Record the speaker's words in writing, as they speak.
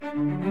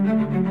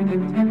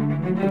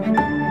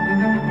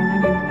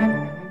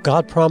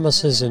God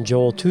promises in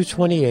Joel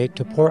 2:28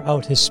 to pour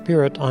out His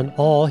Spirit on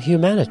all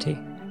humanity.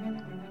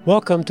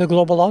 Welcome to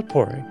Global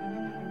Outpouring,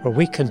 where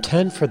we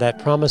contend for that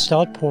promised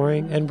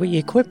outpouring and we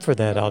equip for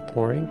that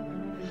outpouring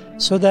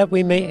so that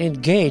we may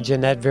engage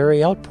in that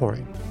very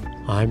outpouring.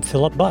 I'm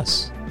Philip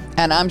Buss.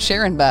 And I'm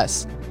Sharon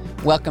Buss.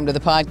 Welcome to the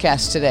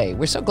podcast today.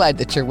 We're so glad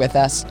that you're with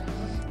us.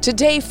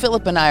 Today,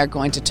 Philip and I are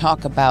going to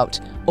talk about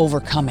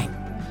overcoming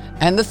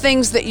and the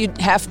things that you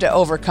have to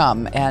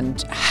overcome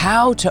and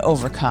how to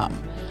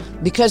overcome.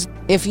 Because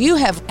if you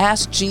have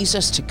asked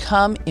Jesus to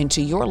come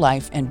into your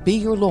life and be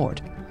your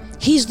Lord,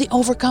 He's the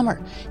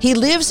overcomer. He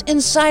lives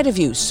inside of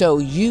you, so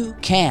you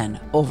can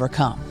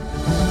overcome.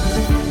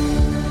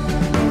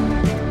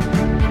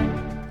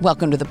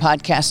 Welcome to the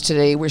podcast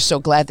today. We're so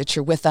glad that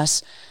you're with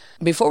us.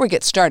 Before we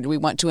get started, we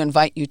want to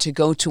invite you to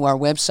go to our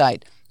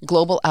website,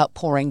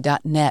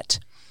 globaloutpouring.net,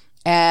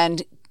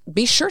 and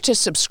be sure to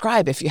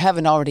subscribe if you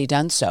haven't already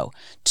done so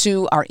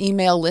to our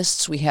email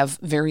lists. We have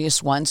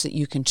various ones that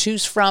you can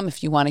choose from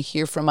if you want to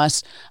hear from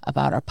us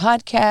about our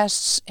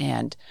podcasts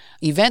and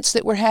events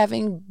that we're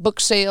having, book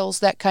sales,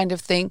 that kind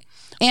of thing.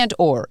 And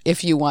or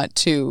if you want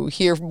to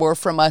hear more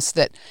from us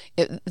that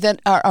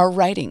are our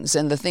writings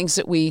and the things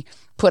that we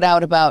put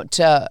out about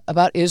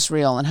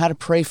Israel and how to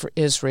pray for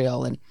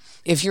Israel. And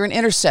if you're an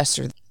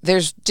intercessor,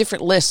 there's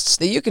different lists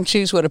that you can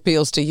choose what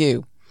appeals to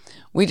you.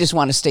 We just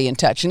want to stay in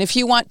touch. And if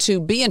you want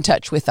to be in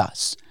touch with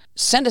us,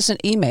 send us an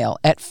email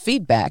at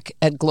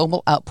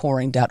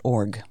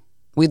feedback@globaloutpouring.org.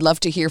 We'd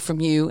love to hear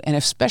from you, and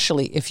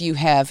especially if you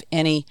have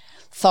any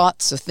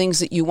thoughts or things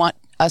that you want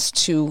us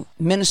to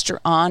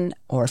minister on,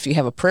 or if you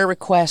have a prayer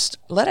request,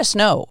 let us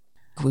know.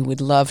 We would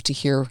love to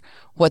hear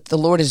what the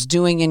Lord is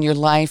doing in your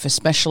life,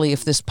 especially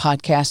if this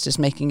podcast is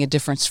making a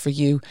difference for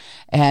you.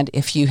 And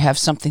if you have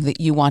something that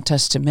you want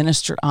us to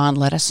minister on,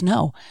 let us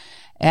know.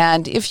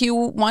 And if you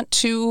want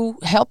to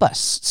help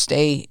us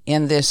stay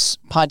in this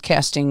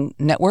podcasting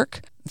network,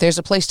 there's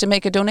a place to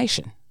make a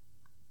donation.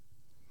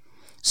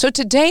 So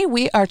today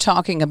we are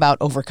talking about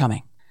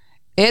overcoming.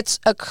 It's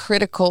a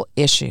critical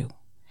issue.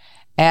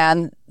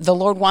 And the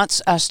Lord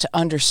wants us to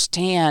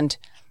understand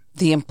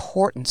the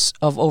importance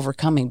of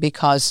overcoming,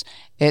 because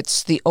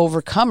it's the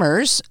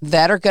overcomers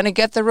that are going to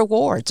get the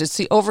rewards. It's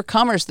the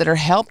overcomers that are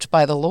helped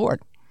by the Lord.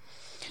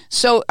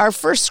 So our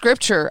first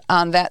scripture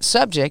on that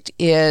subject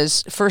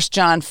is 1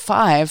 John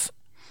 5.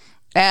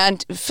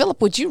 And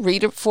Philip, would you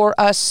read it for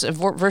us,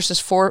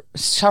 verses 1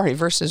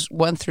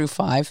 through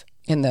 5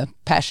 in the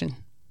Passion?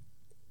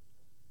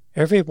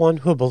 Everyone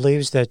who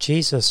believes that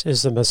Jesus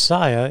is the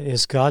Messiah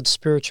is God's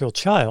spiritual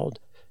child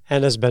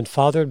and has been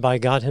fathered by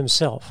God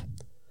Himself.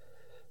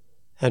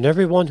 And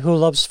everyone who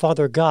loves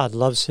Father God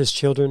loves His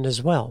children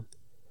as well.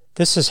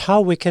 This is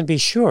how we can be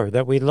sure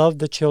that we love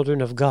the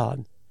children of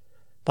God,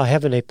 by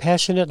having a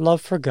passionate love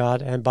for God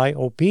and by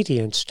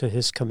obedience to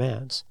His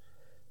commands.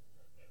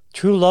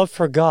 True love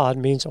for God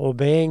means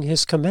obeying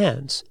His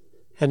commands,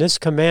 and His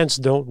commands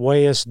don't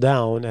weigh us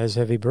down as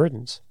heavy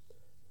burdens.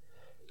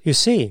 You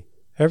see,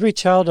 every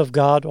child of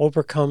God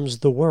overcomes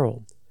the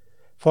world,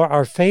 for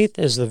our faith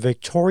is the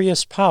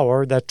victorious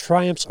power that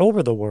triumphs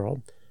over the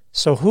world.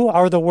 So who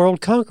are the world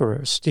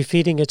conquerors,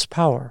 defeating its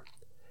power?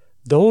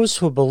 Those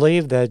who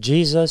believe that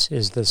Jesus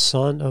is the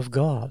Son of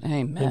God.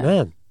 Amen.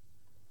 Amen.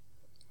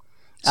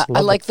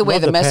 I like the way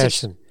the message.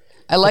 Passion.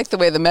 I like the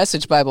way the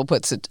Message Bible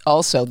puts it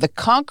also. The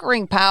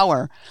conquering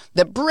power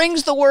that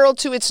brings the world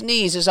to its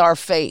knees is our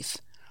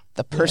faith.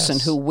 The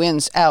person who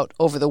wins out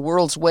over the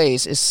world's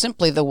ways is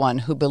simply the one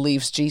who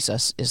believes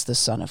Jesus is the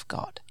Son of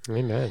God.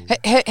 Amen.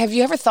 Have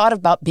you ever thought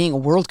about being a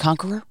world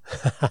conqueror?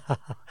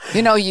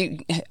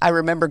 I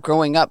remember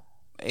growing up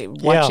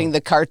watching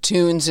the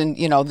cartoons, and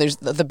there's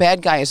the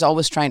bad guy is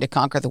always trying to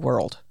conquer the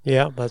world.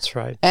 Yeah, that's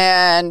right.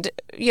 And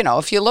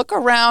if you look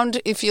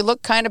around, if you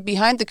look kind of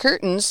behind the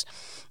curtains,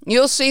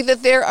 you'll see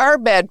that there are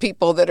bad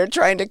people that are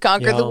trying to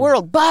conquer the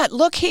world. But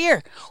look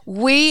here,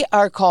 we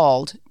are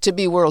called to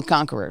be world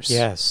conquerors.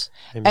 Yes.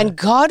 Amen. And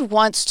God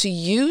wants to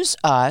use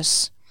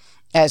us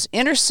as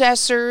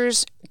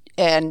intercessors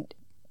and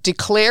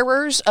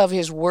declarers of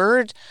His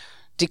word,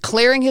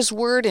 declaring His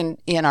word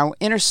in our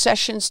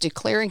intercessions,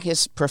 declaring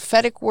His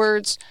prophetic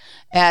words,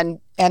 and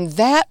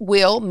that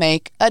will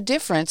make a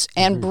difference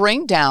and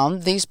bring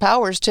down these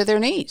powers to their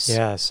knees.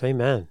 Yes,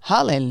 amen.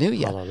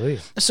 Hallelujah.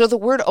 Hallelujah. So the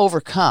word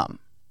overcome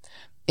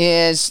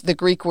is the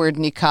Greek word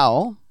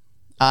nikao.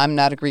 I'm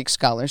not a Greek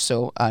scholar,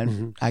 so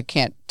I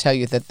can't tell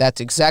you that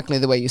that's exactly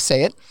the way you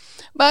say it,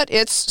 but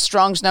it's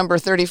Strong's number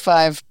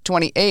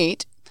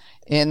 3528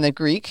 in the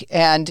Greek,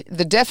 and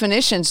the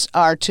definitions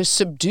are to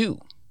subdue,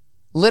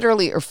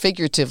 literally or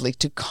figuratively,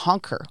 to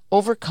conquer,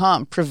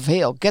 overcome,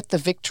 prevail, get the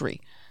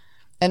victory.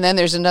 And then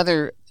there's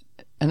another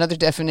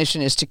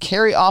definition is to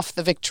carry off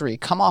the victory,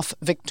 come off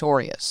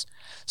victorious.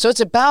 So it's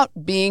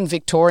about being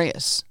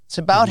victorious. It's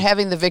about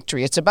having the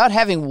victory. It's about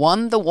having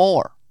won the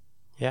war.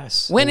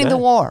 Yes. Winning the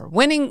war,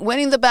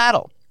 winning the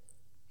battle.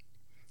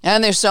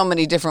 And there's so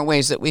many different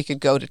ways that we could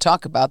go to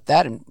talk about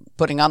that, and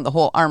putting on the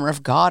whole armor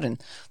of God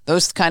and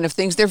those kind of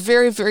things. They're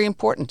very, very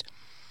important.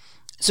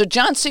 So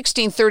John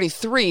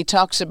 16:33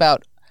 talks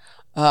about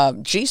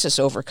Jesus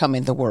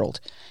overcoming the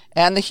world.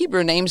 And the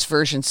Hebrew Names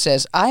Version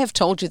says, I have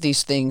told you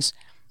these things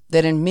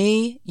that in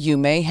me you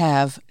may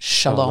have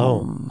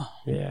shalom.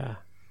 Yeah.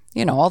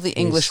 You know, all the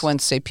English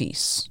ones say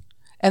peace.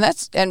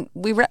 And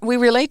we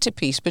relate to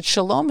peace, but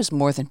shalom is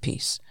more than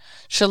peace.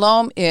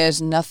 Shalom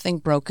is nothing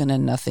broken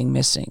and nothing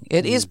missing.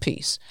 It is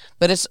peace,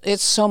 but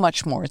it's so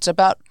much more. It's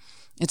about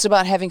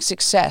having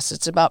success.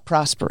 It's about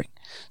prospering.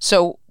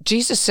 So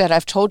Jesus said,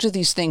 I've told you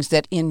these things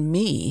that in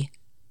me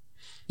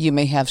you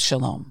may have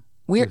shalom.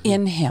 We're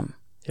in him.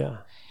 Yeah.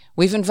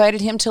 We've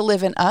invited him to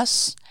live in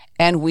us,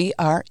 and we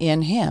are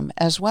in him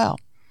as well.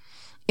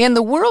 In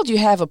the world you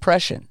have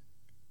oppression,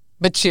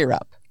 but cheer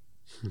up.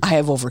 I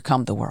have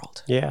overcome the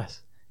world.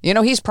 Yes. You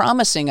know, he's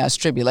promising us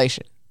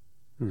tribulation.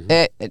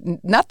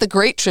 Not the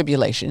great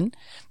tribulation,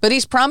 but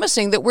he's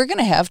promising that we're going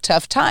to have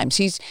tough times.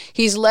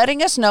 He's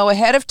letting us know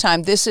ahead of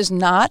time this is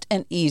not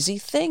an easy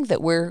thing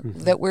that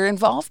we're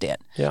involved in.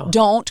 Yeah.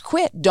 Don't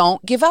quit.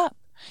 Don't give up.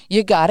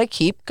 You got to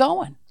keep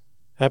going.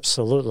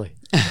 Absolutely.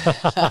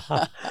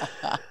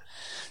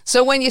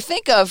 So when you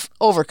think of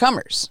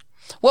overcomers,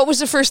 what was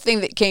the first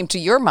thing that came to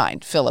your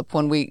mind, Philip,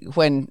 when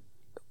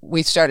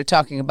we started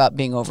talking about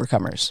being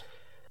overcomers?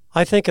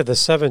 I think of the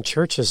 7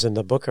 churches in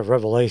the book of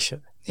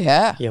Revelation.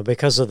 Yeah. You know,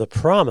 because of the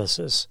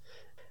promises.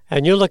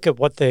 And you look at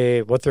what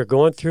they're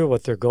going through,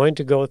 what they're going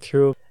to go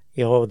through.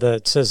 You know,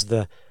 it says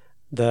the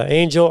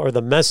angel or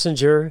the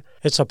messenger.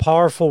 It's a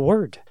powerful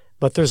word,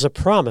 but there's a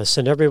promise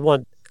in every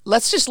one.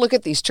 Let's just look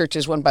at these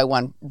churches one by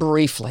one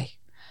briefly.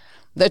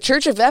 The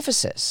Church of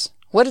Ephesus,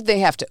 what did they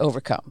have to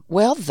overcome?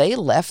 Well, they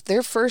left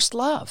their first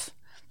love.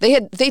 They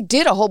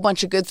did a whole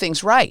bunch of good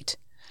things right,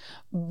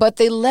 but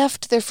they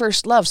left their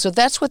first love. So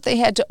that's what they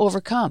had to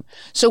overcome.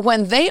 So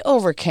when they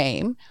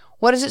overcame,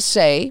 what does it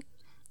say?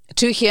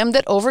 To him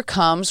that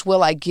overcomes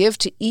will I give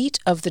to eat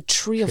of the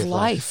tree of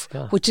life,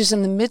 which is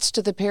in the midst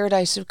of the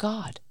paradise of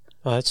God.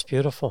 Oh, that's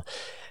beautiful.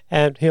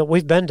 And you know,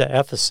 we've been to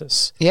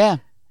Ephesus. Yeah.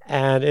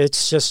 And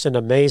it's just an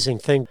amazing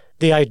thing.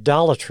 The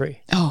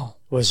idolatry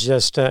was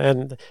just,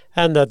 and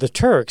the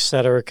Turks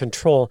that are in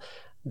control,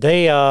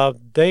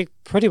 they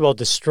pretty well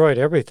destroyed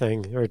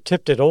everything or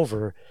tipped it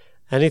over,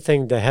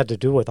 anything that had to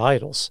do with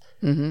idols.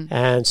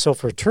 And so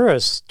for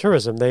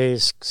tourism, they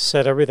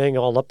set everything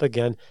all up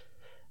again.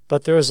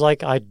 But there was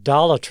like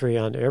idolatry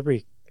on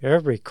every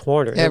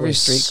corner. Every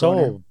street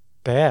corner. So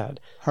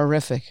bad.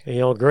 Horrific. You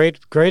know, great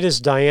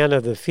is Diana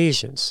of the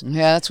Ephesians.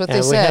 Yeah, that's what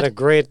they said.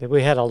 And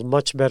we had a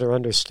much better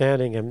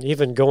understanding, and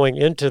even going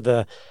into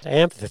the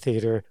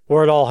amphitheater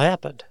where it all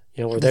happened.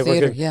 You know,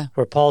 where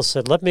where Paul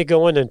said, "Let me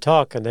go in and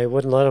talk," and they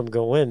wouldn't let him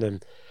go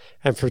in,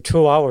 and for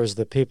 2 hours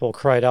the people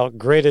cried out,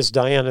 "Great is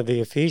Diana of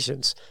the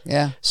Ephesians."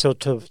 Yeah. So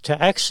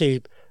to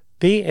actually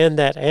be in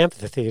that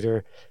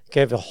amphitheater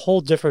gave a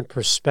whole different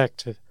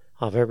perspective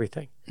of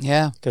everything.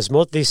 Yeah. Because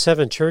most of these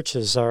 7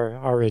 churches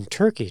are in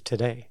Turkey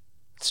today.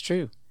 It's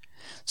true.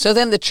 So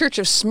then the Church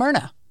of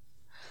Smyrna,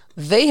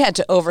 they had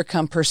to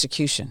overcome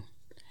persecution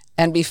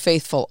and be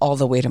faithful all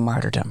the way to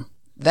martyrdom.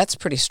 That's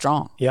pretty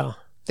strong. Yeah.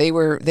 They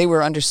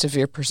were under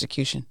severe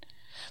persecution.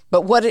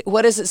 But what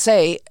does it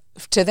say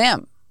to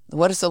them?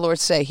 What does the Lord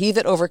say? He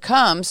that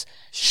overcomes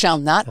shall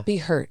not be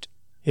hurt.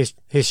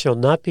 He shall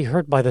not be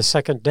hurt by the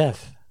second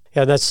death.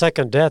 Yeah, that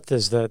second death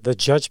is the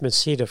judgment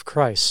seat of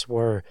Christ,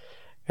 where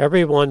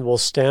everyone will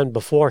stand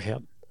before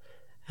him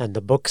and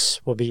the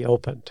books will be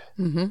opened.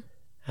 Mm-hmm.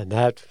 And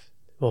that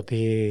will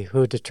be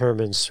who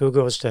determines who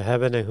goes to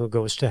heaven and who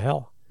goes to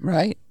hell.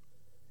 Right.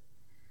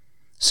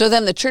 So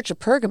then the Church of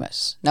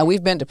Pergamos. Now,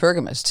 we've been to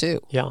Pergamos,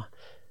 too. Yeah.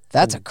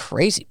 That's a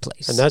crazy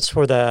place. And that's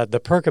where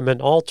the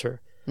Pergamon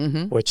altar,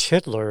 which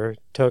Hitler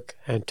took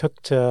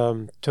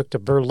to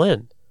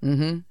Berlin.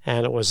 Mm-hmm.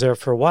 And it was there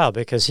for a while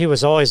because he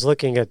was always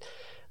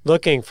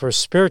looking for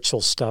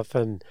spiritual stuff.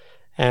 And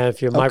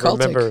if you might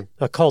remember,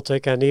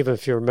 occultic, and even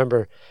if you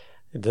remember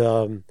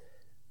the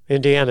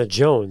Indiana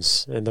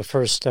Jones in the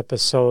first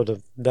episode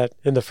of that,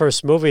 in the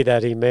first movie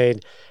that he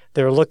made,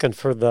 they were looking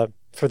for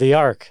the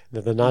Ark.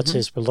 The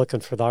Nazis were looking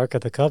for the Ark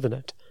of the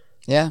Covenant.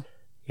 Yeah.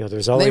 You know,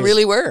 there's always... They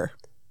really were.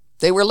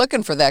 They were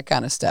looking for that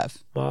kind of stuff.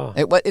 Wow.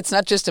 It's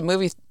not just a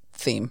movie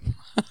theme.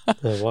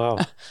 Oh, wow.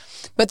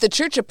 But the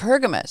Church of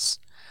Pergamos,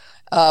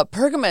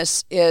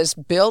 Pergamos is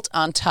built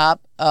on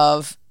top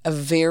of a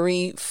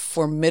very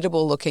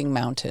formidable-looking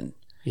mountain.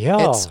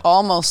 Yeah. It's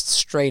almost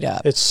straight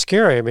up. It's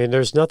scary. I mean,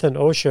 there's nothing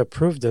OSHA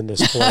approved in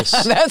this place.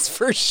 That's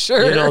for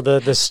sure. You know,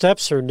 the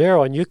steps are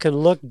narrow, and you can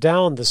look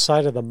down the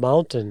side of the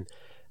mountain,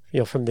 you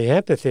know, from the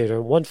amphitheater,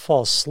 and one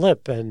false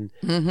slip, and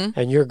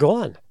you're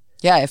gone.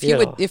 Yeah,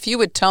 if you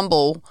would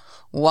tumble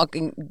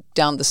walking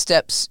down the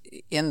steps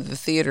in the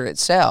theater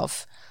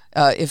itself,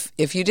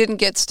 if you didn't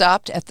get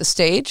stopped at the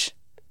stage,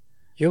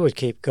 you would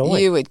keep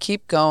going. You would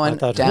keep going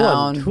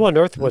down. Who on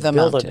earth would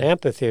build mountain. an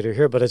amphitheater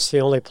here? But it's the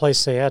only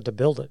place they had to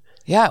build it.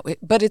 Yeah,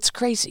 but it's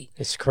crazy.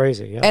 It's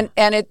crazy, yeah.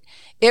 And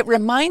it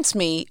reminds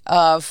me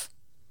of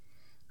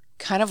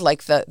kind of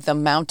like the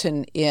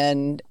mountain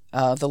in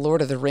the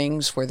Lord of the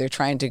Rings, where they're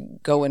trying to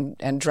go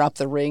and drop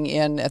the ring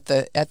in at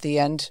the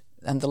end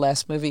the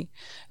last movie,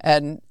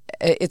 and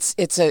it's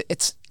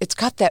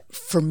got that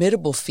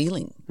formidable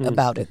feeling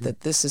about it,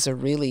 that this is a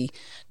really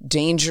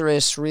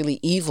dangerous, really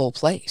evil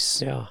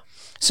place. Yeah.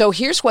 So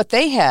here's what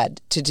they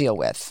had to deal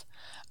with.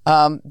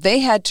 They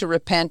had to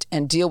repent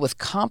and deal with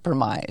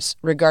compromise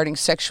regarding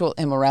sexual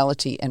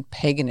immorality and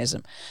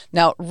paganism.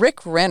 Now,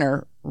 Rick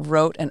Renner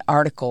wrote an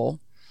article,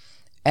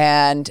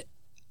 and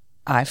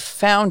I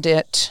found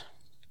it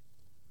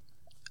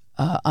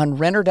on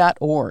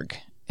Renner.org.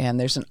 And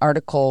there's an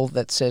article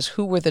that says,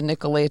 who were the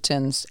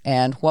Nicolaitans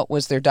and what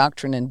was their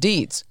doctrine and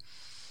deeds?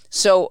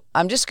 So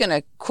I'm just going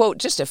to quote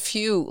just a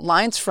few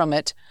lines from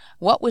it.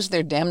 What was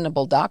their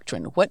damnable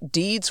doctrine? What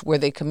deeds were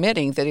they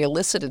committing that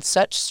elicited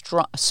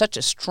such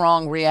a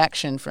strong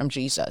reaction from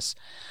Jesus?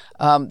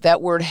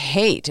 That word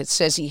hate, it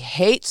says he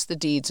hates the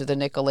deeds of the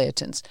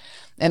Nicolaitans.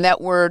 And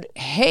that word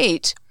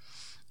hate,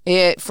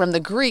 from the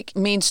Greek,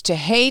 means to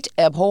hate,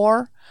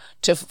 abhor,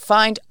 to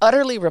find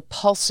utterly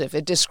repulsive.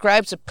 It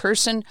describes a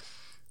person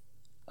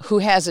who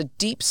has a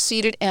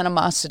deep-seated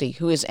animosity,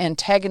 who is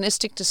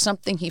antagonistic to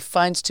something he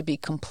finds to be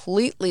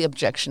completely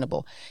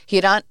objectionable.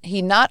 He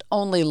not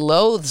only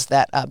loathes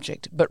that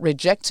object, but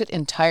rejects it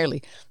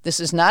entirely. This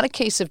is not a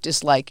case of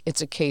dislike,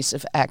 it's a case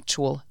of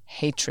actual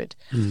hatred.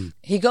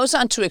 He goes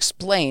on to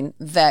explain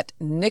that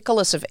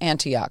Nicholas of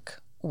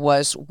Antioch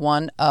was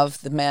one of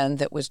the men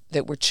that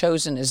were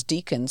chosen as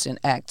deacons in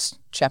Acts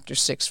chapter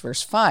 6,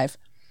 verse 5.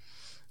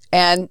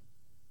 And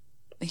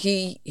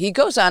he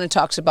goes on and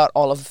talks about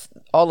all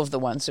of the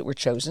ones that were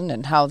chosen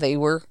and how they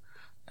were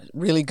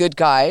really good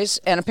guys.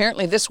 And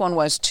apparently this one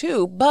was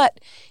too,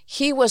 but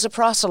he was a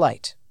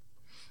proselyte.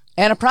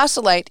 And a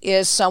proselyte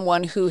is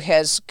someone who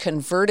has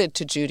converted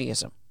to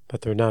Judaism.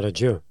 But they're not a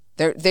Jew.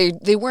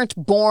 They weren't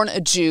born a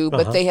Jew,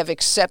 but they have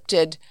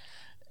accepted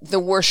the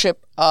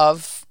worship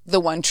of the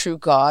one true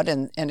God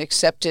and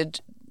accepted,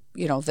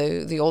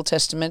 the Old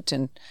Testament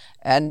and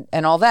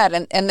all that.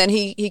 And then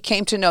he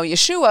came to know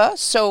Yeshua,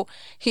 so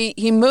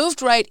he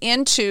moved right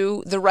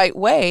into the right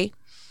way,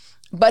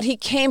 but he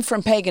came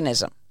from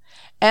paganism.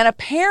 And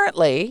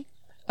apparently,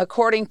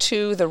 according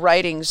to the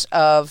writings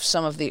of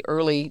some of the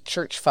early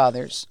church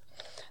fathers,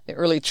 the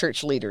early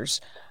church leaders,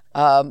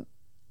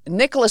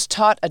 Nicholas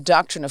taught a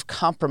doctrine of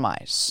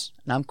compromise,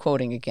 and I'm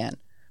quoting again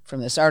from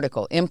this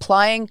article,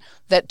 implying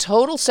that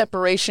total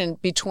separation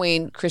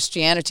between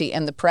Christianity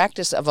and the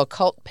practice of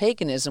occult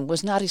paganism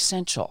was not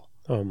essential.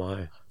 Oh,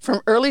 my.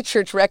 From early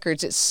church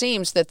records, it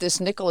seems that this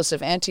Nicholas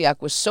of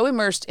Antioch was so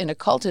immersed in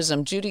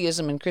occultism,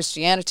 Judaism, and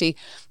Christianity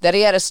that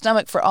he had a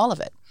stomach for all of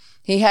it.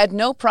 He had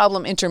no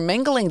problem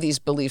intermingling these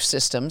belief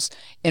systems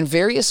in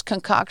various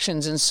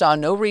concoctions and saw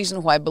no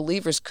reason why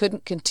believers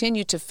couldn't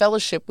continue to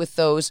fellowship with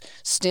those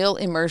still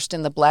immersed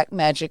in the black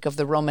magic of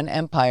the Roman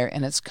Empire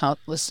and its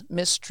countless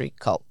mystery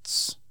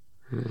cults.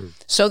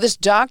 So this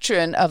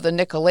doctrine of the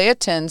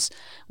Nicolaitans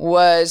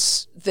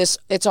was this,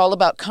 it's all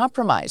about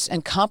compromise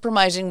and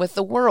compromising with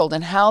the world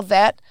and how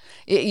that,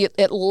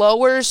 it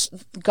lowers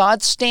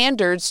God's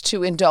standards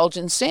to indulge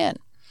in sin.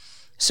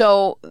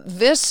 So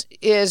this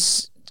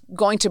is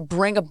going to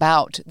bring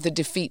about the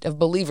defeat of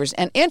believers.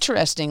 And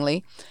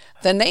interestingly,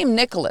 the name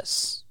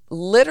Nicholas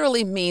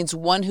literally means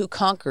one who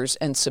conquers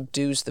and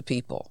subdues the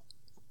people.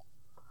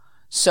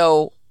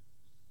 So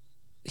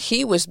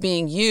he was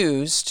being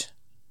used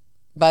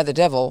by the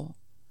devil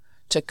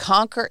to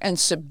conquer and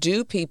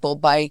subdue people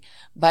by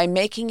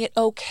making it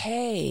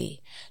okay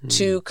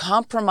to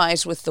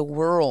compromise with the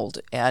world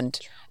and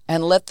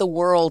let the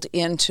world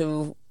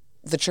into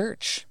the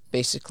church,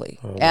 basically.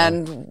 Oh, wow.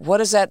 And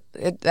what is that?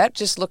 That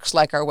just looks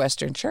like our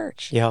Western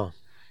church. Yeah.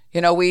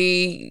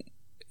 We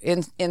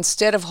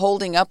instead of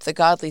holding up the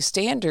godly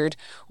standard,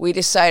 we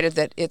decided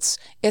that it's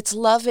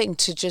loving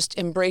to just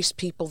embrace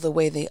people the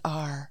way they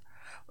are,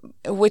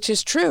 which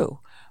is true.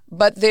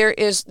 But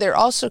there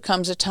also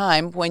comes a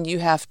time when you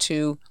have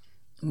to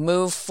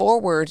move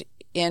forward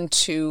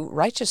into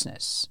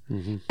righteousness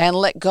and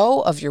let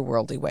go of your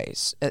worldly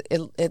ways.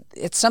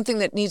 It's something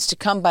that needs to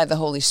come by the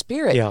Holy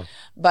Spirit. Yeah.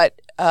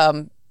 But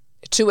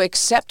to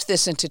accept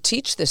this and to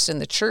teach this in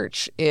the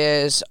church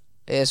is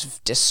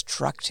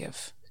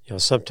destructive.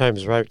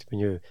 Sometimes, right,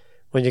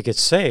 when you get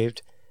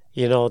saved,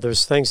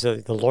 there's things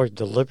that the Lord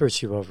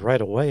delivers you of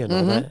right away and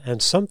all that,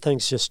 and some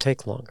things just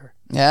take longer.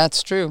 Yeah,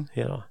 that's true.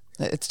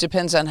 It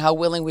depends on how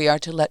willing we are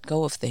to let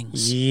go of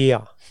things.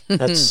 Yeah,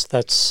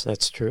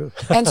 that's true.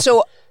 And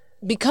so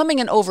becoming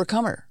an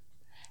overcomer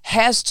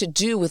has to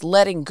do with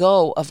letting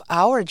go of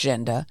our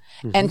agenda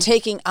and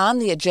taking on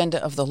the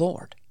agenda of the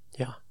Lord.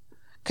 Yeah.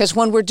 Because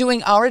when we're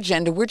doing our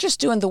agenda, we're just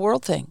doing the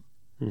world thing.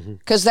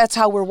 Because that's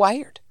how we're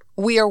wired.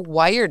 We are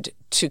wired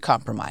to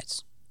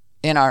compromise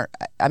in our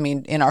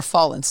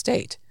fallen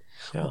state.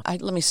 Yeah.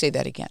 Let me say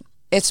that again.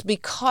 It's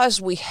because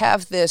we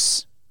have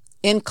this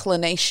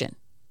inclination.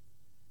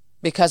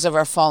 Because of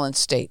our fallen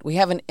state, we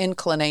have an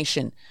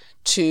inclination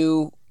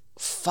to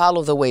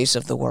follow the ways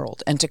of the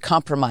world and to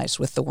compromise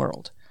with the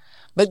world.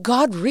 But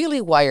God really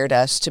wired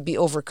us to be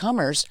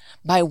overcomers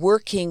by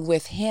working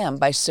with Him,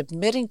 by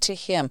submitting to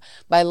Him,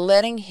 by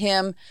letting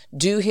Him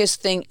do His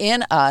thing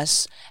in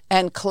us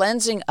and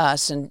cleansing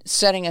us and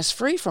setting us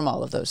free from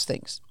all of those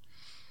things.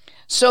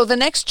 So the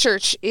next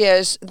church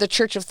is the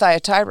church of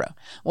Thyatira.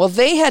 Well,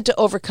 they had to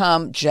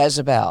overcome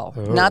Jezebel,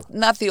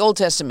 not the Old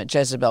Testament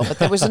Jezebel, but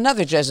there was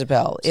another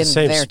Jezebel in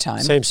their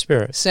time. Same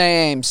spirit.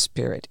 Same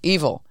spirit,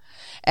 evil.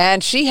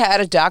 And she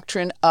had a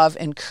doctrine of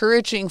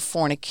encouraging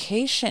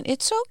fornication.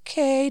 It's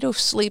okay to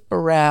sleep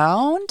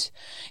around.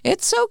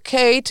 It's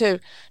okay to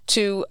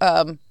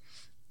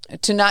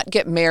not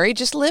get married.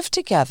 Just live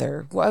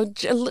together. Well,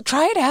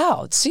 try it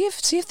out. See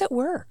if that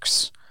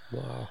works.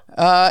 Wow.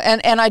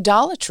 And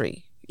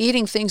idolatry,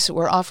 eating things that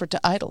were offered to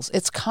idols.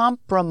 It's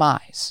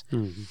compromise.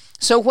 Mm-hmm.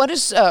 So what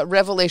does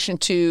Revelation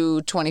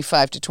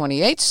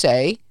 2:25-28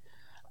 say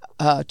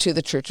to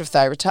the church of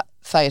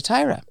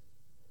Thyatira?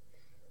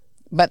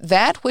 But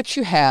that which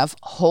you have,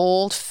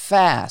 hold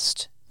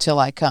fast till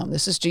I come.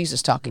 This is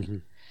Jesus talking. Mm-hmm.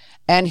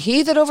 And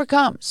he that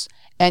overcomes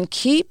and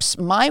keeps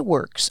my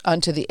works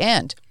unto the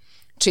end,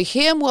 to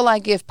him will I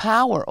give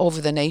power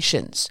over the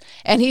nations,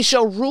 and he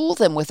shall rule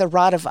them with a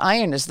rod of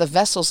iron. As the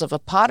vessels of a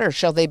potter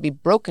shall they be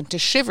broken to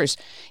shivers,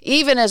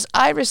 even as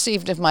I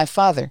received of my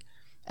Father,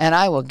 and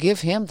I will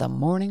give him the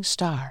morning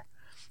star.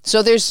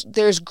 So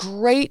there's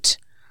great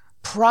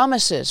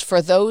promises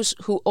for those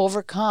who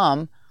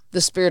overcome the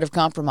spirit of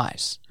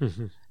compromise.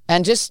 Mm-hmm.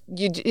 And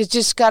you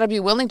just got to be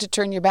willing to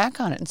turn your back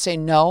on it and say,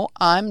 no,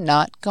 I'm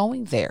not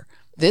going there.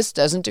 This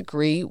doesn't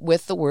agree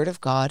with the Word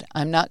of God.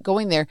 I'm not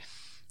going there,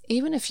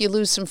 even if you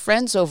lose some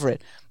friends over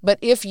it. But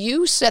if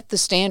you set the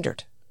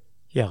standard,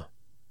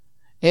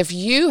 if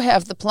you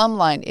have the plumb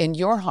line in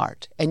your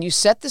heart and you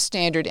set the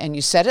standard and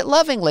you set it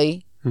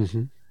lovingly,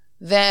 mm-hmm.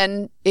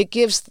 then it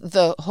gives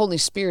the Holy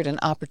Spirit an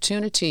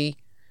opportunity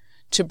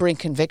to bring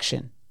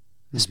conviction,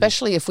 mm-hmm.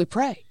 especially if we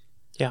pray.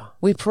 Yeah.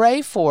 We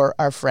pray for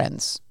our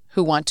friends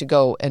who want to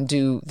go and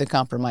do the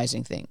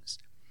compromising things.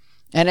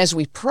 And as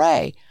we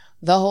pray,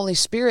 the Holy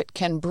Spirit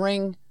can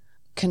bring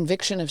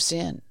conviction of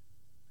sin.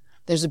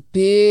 There's a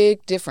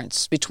big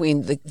difference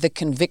between the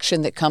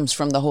conviction that comes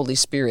from the Holy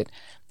Spirit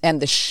and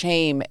the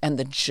shame and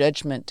the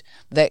judgment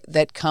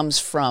that comes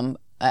from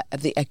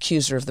the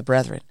accuser of the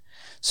brethren.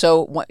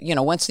 So,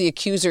 once the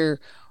accuser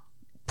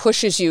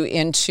pushes you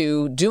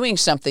into doing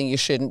something you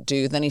shouldn't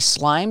do, then he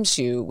slimes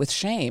you with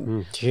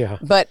shame. Yeah.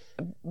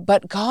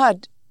 But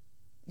God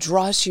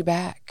draws you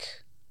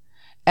back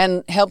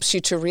and helps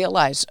you to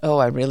realize, oh,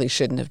 I really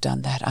shouldn't have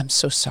done that. I'm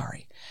so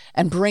sorry.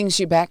 And brings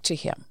you back to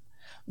him.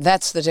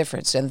 That's the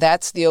difference, and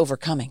that's the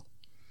overcoming.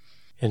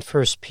 In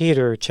 1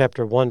 Peter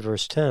chapter 1,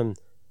 verse 10,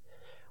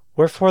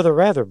 wherefore the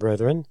rather,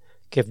 brethren,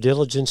 give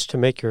diligence to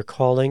make your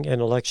calling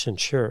and election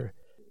sure.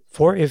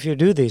 For if you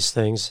do these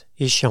things,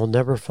 ye shall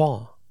never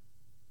fall.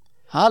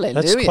 Hallelujah.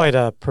 That's quite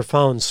a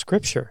profound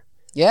scripture.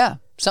 Yeah,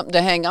 something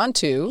to hang on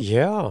to.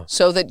 Yeah.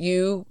 So that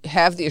you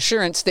have the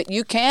assurance that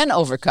you can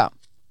overcome.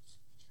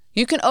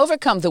 You can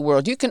overcome the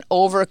world. You can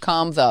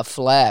overcome the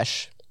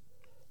flesh.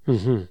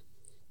 Mm-hmm.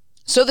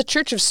 So the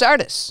church of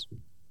Sardis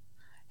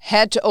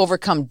had to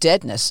overcome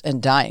deadness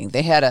and dying.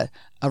 They had a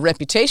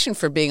reputation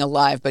for being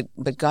alive, but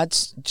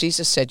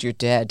Jesus said, you're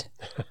dead.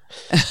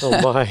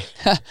 Oh, my.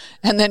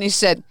 And then he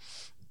said,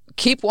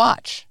 keep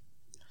watch.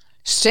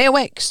 Stay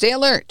awake, stay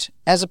alert,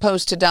 as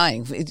opposed to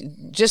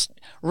dying. Just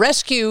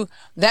rescue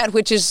that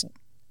which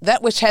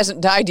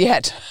hasn't died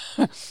yet.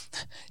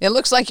 It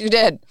looks like you're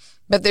dead,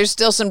 but there's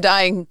still some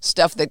dying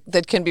stuff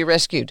that can be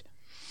rescued.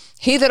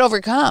 He that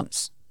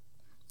overcomes,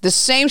 the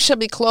same shall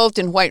be clothed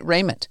in white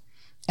raiment,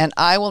 and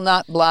I will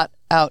not blot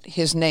out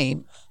his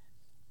name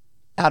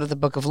out of the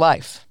book of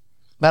life,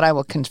 but I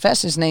will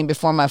confess his name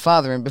before my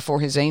Father and before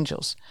his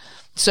angels.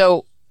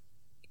 So,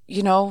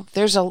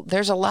 there's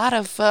a lot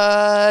of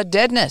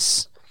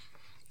deadness,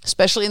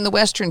 especially in the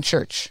Western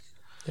church.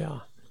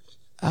 Yeah.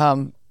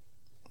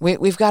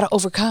 We've got to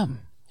overcome.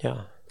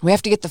 Yeah. We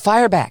have to get the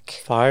fire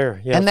back.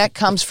 Fire, yeah. And that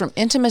comes from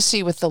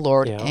intimacy with the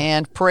Lord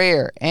and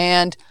prayer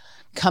and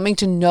coming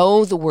to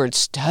know the Word,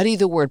 study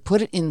the Word,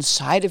 put it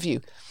inside of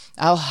you.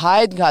 I'll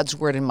hide God's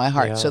Word in my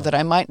heart so that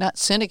I might not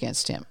sin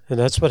against Him. And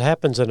that's what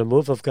happens in a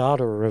move of God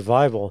or a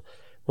revival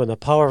when the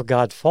power of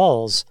God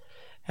falls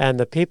and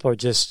the people are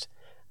just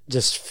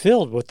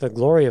filled with the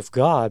glory of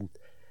God.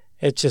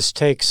 It just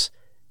takes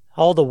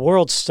all the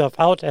world stuff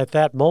out at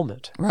that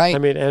moment. Right. I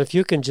mean, and if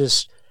you can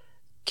just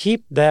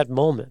keep that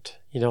moment,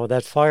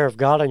 that fire of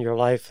God in your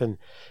life and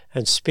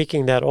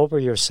speaking that over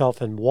yourself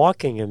and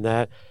walking in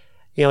that,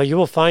 you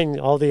will find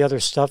all the other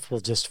stuff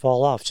will just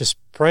fall off. Just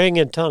praying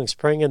in tongues,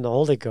 praying in the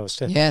Holy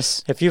Ghost.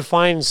 Yes. If you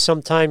find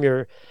sometime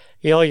you're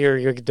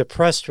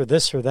depressed or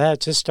this or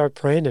that, just start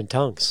praying in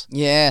tongues.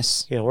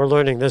 Yes. We're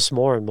learning this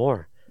more and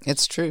more.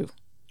 It's true.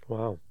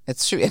 Wow.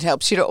 It's true. It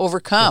helps you to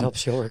overcome. It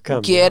helps you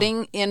overcome.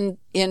 Getting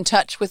in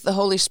touch with the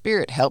Holy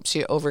Spirit helps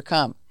you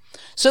overcome.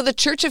 So the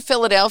Church of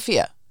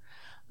Philadelphia,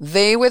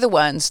 they were the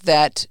ones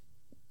that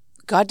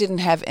God didn't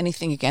have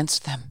anything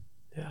against them.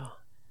 Yeah.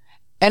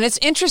 And it's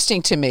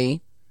interesting to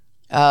me,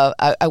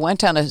 I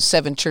went on a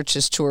 7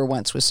 churches tour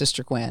once with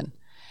Sister Gwen,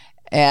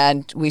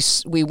 and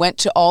we went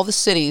to all the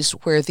cities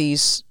where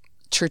these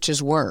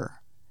churches were.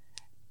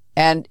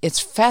 And it's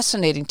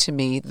fascinating to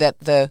me that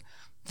the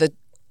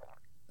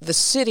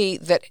city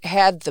that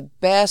had the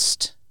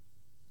best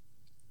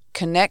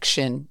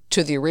connection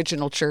to the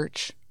original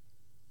church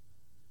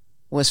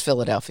was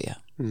Philadelphia.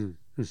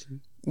 Mm-hmm.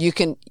 You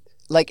can,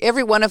 like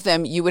every one of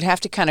them, you would have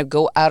to kind of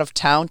go out of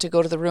town to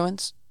go to the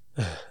ruins.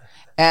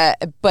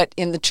 But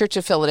in the Church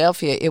of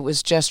Philadelphia, it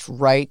was just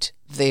right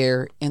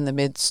there in the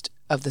midst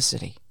of the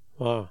city.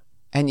 Wow.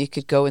 And you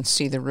could go and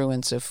see the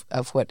ruins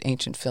of what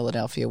ancient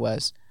Philadelphia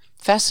was.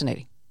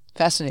 Fascinating.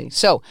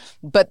 So,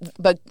 but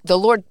the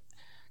Lord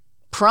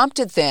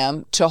prompted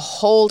them to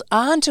hold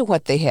on to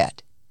what they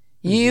had.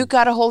 Mm-hmm. You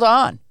got to hold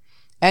on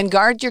and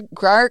guard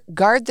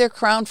their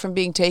crown from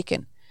being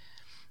taken.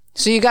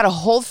 So you got to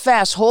hold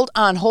fast, hold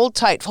on, hold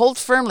tight, hold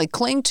firmly,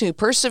 cling to,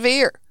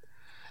 persevere.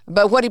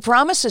 But what he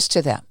promises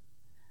to them.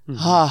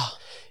 Mm-hmm.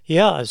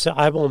 Yeah, so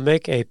I will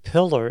make a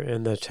pillar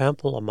in the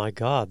temple of my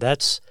God.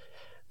 That's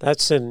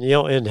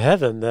in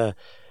heaven.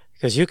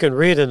 Because you can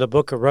read in the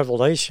book of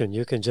Revelation,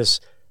 you can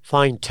just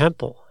find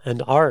temple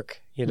and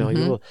ark. Mm-hmm.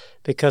 You will,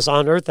 because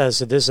on earth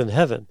as it is in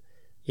heaven.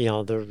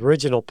 The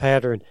original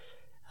pattern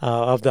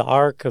of the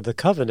Ark of the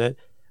Covenant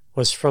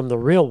was from the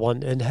real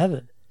one in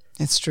heaven.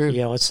 It's true.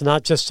 It's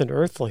not just an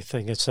earthly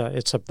thing.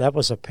 That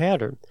was a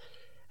pattern.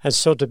 And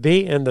so to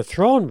be in the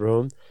throne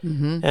room,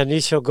 mm-hmm. and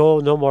he shall go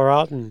no more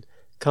out and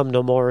come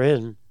no more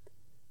in.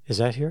 Is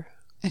that here?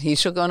 And he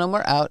shall go no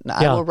more out, and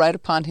I will write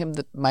upon him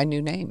my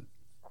new name.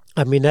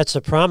 I mean, that's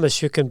a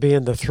promise. You can be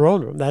in the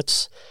throne room.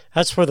 That's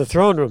where the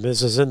throne room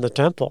is in the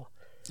temple.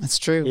 That's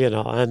true.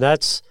 And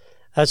that's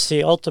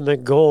the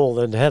ultimate goal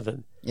in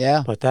heaven.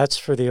 Yeah. But that's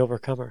for the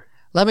overcomer.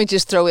 Let me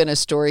just throw in a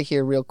story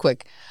here real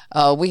quick.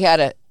 We had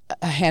a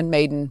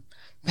handmaiden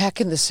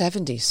back in the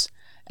 70s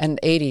and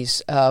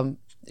 80s.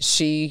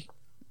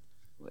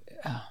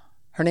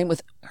 Her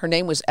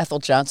name was Ethel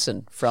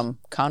Johnson from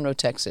Conroe,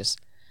 Texas.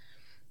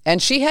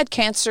 And she had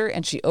cancer,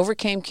 and she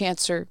overcame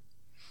cancer,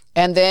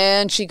 and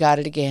then she got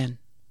it again.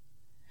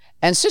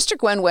 And Sister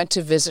Gwen went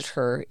to visit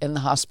her in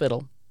the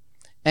hospital,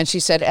 and she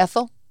said,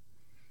 Ethel,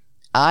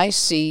 I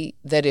see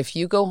that if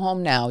you go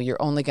home now,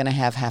 you're only going to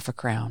have half a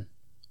crown.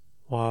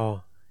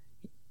 Wow.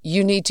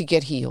 You need to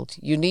get healed.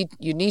 You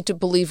need to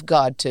believe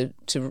God to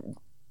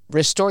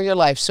restore your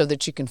life so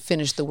that you can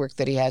finish the work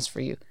that he has for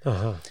you.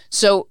 Uh-huh.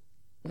 So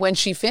when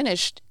she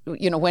finished,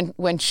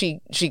 when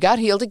she got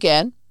healed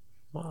again,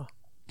 wow.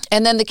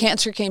 And then the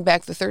cancer came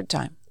back the third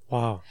time.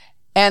 Wow.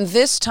 And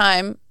this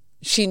time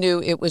she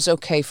knew it was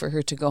okay for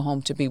her to go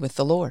home to be with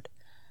the Lord.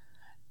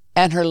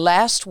 And her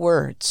last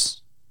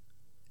words,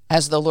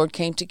 as the Lord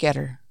came to get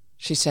her,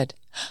 she said,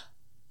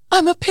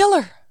 I'm a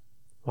pillar.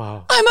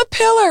 Wow. I'm a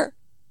pillar.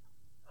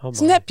 Oh,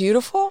 isn't that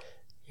beautiful?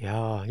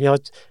 Yeah.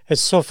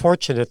 It's so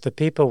fortunate the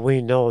people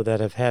we know that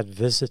have had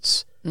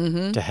visits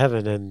mm-hmm. to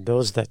heaven and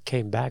those that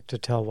came back to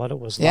tell what it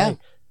was like.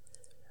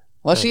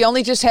 Well, she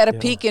only just had a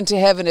peek into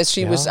heaven as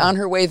she was on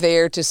her way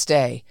there to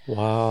stay.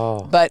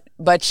 Wow.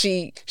 But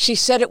she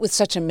said it with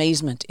such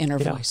amazement in her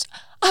voice.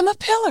 I'm a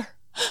pillar.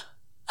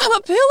 I'm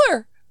a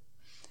pillar.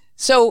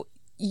 So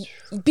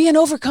be an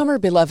overcomer,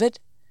 beloved.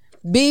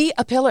 Be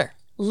a pillar.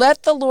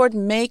 Let the Lord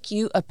make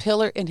you a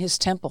pillar in his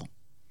temple.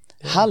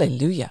 Yeah.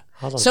 Hallelujah.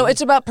 So it's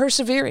about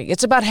persevering.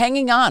 It's about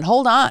hanging on.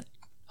 Hold on.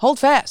 Hold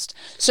fast.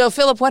 So,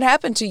 Philip, what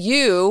happened to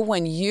you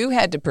when you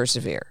had to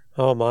persevere?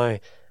 Oh, my.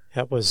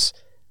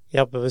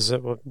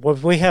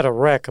 We had a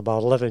wreck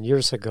about 11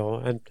 years ago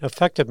and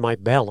affected my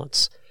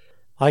balance.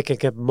 I could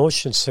get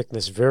motion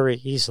sickness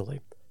very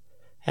easily.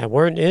 And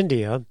we're in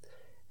India,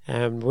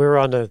 and we're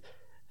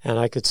and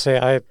I could say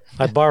I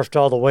barfed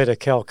all the way to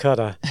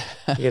Calcutta.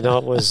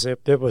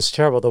 It was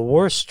terrible. The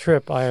worst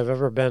trip I have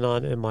ever been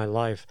on in my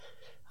life.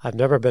 I've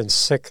never been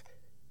sick,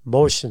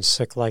 motion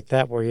sick like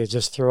that, where you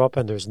just throw up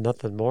and there's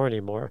nothing more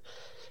anymore.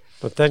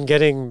 But then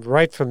getting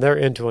right from there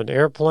into an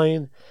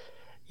airplane,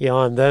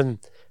 and then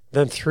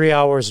 3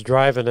 hours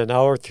driving an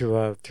hour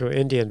through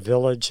Indian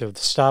village of the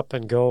stop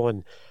and go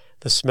and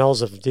the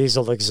smells of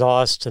diesel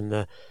exhaust and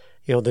the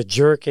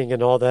jerking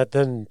and all that.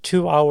 Then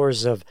 2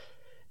 hours of,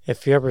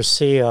 if you ever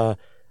see on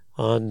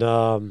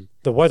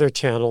the Weather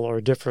Channel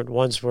or different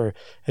ones where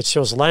it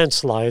shows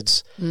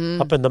landslides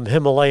up in the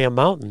Himalaya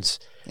mountains.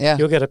 Yeah.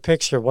 You'll get a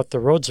picture of what the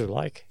roads are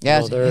like.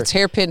 Yeah, it's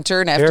hairpin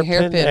turn after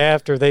hairpin.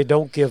 After they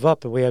don't give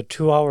up. And we had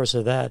 2 hours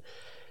of that.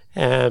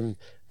 And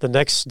the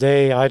next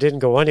day, I didn't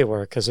go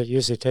anywhere because it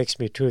usually takes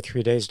me 2 or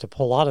 3 days to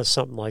pull out of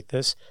something like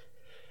this.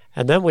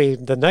 And then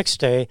the next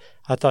day,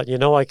 I thought,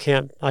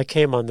 I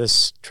came on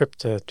this trip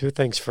to do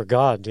things for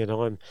God,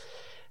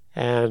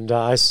 and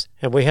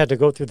we had to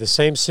go through the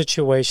same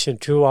situation,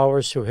 2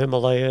 hours through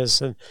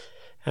Himalayas and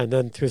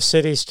then through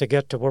cities to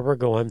get to where we're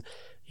going.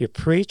 You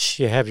preach,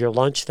 you have your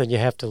lunch, then you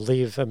have to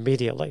leave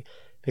immediately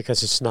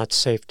because it's not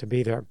safe to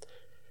be there.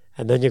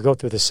 And then you go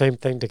through the same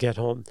thing to get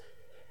home.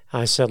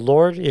 I said,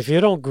 Lord, if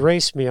you don't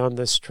grace me on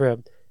this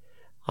trip,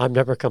 I'm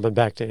never coming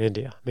back to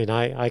India. I mean,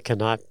 I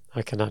cannot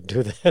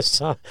do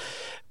this.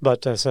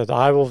 But I said,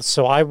 I will.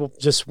 So I will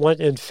just went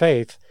in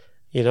faith.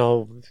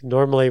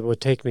 Normally it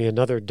would take me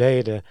another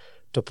day to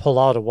pull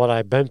out of what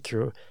I've been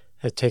through.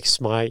 It takes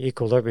my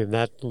equilibrium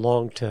that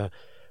long to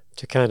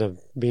kind of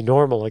be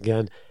normal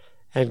again.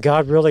 And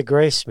God really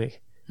graced me.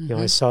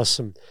 I saw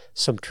some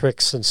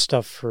tricks and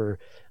stuff for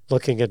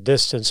looking at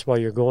distance while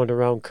you're going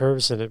around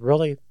curves, and it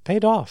really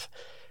paid off.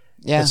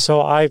 Yeah. And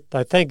so I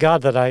thank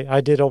God that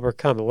I did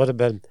overcome. It would have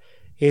been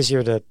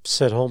easier to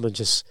sit home and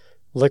just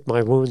lick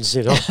my wounds,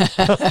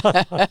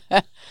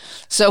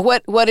 So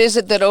what is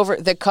it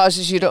that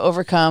causes you to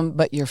overcome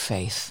but your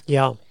faith?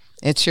 Yeah.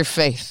 It's your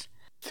faith.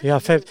 Yeah,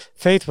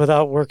 faith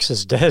without works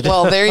is dead.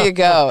 Well, there you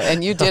go.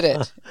 And you did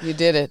it. You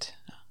did it.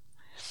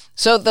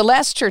 So the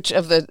last church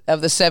of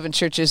the seven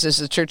churches is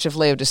the Church of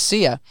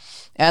Laodicea.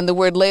 And the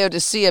word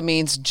Laodicea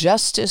means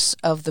justice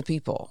of the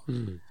people.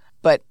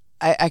 But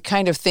I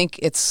kind of think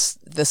it's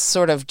the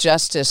sort of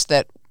justice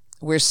that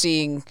we're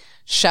seeing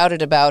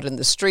shouted about in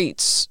the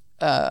streets,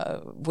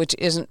 which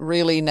isn't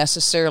really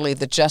necessarily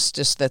the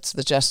justice that's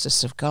the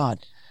justice of God.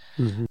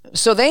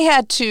 So they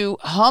had to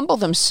humble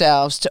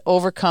themselves to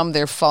overcome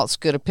their false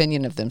good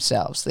opinion of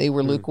themselves. They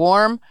were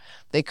lukewarm.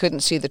 They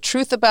couldn't see the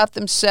truth about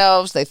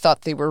themselves. They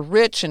thought they were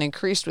rich and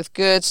increased with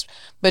goods.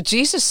 But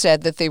Jesus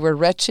said that they were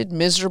wretched,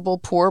 miserable,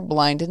 poor,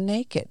 blind, and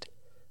naked.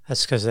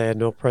 That's because they had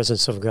no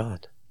presence of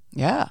God.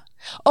 Yeah.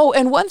 Oh,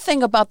 and one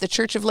thing about the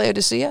Church of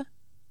Laodicea,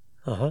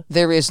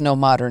 there is no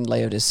modern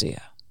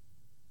Laodicea.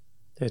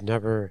 It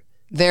never...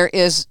 There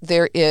is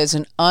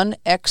an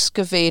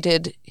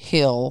unexcavated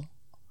hill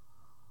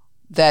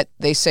that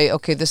they say,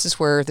 okay, this is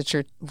where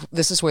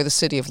the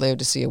city of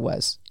Laodicea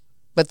was.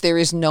 But there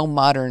is no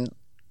modern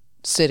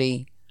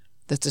city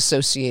that's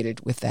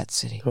associated with that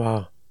city.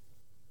 Wow.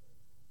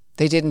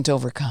 They didn't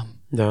overcome.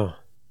 No.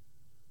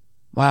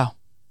 Wow.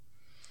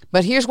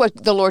 But here's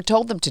what the Lord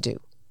told them to do.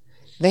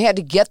 They had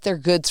to get their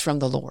goods from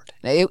the Lord.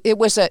 It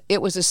was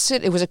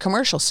a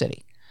commercial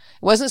city.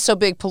 It wasn't so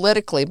big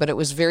politically, but it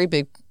was very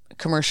big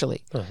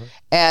commercially.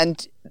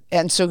 And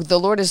so the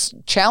Lord is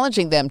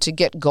challenging them to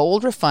get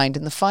gold refined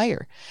in the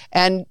fire.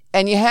 And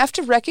you have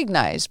to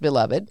recognize,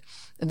 beloved,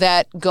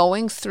 that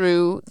going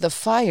through the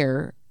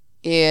fire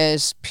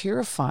is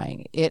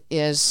purifying. It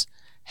is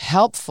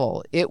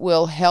helpful. It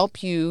will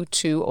help you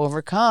to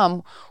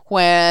overcome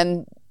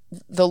when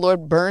the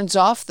Lord burns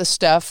off the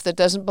stuff that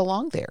doesn't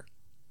belong there.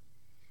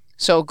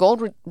 So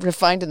gold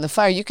refined in the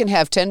fire, you can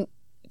have 10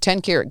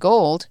 karat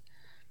gold,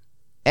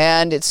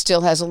 and it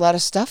still has a lot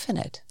of stuff in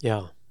it.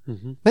 Yeah.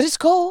 But it's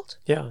gold.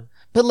 Yeah.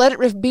 But let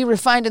it be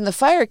refined in the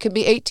fire, it could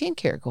be 18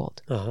 karat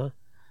gold.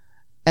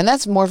 And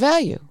that's more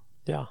value.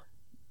 Yeah.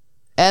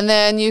 And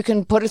then you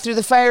can put it through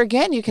the fire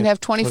again. You can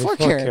have 24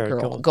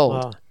 karat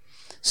gold. Wow.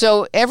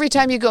 So every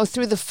time you go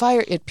through the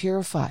fire, it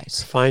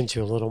purifies. Finds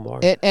you a little more.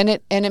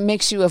 It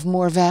makes you of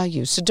more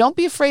value. So don't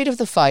be afraid of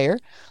the fire.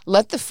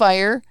 Let the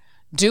fire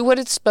do what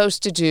it's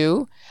supposed to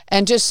do,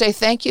 and just say,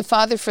 thank you,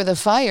 Father, for the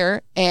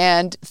fire,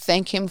 and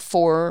thank him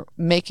for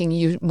making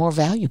you more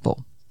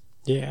valuable.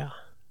 Yeah.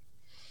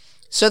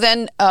 So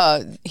then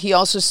he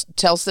also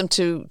tells them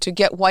to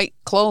get white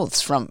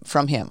clothes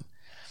from him.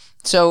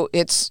 So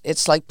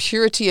it's like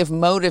purity of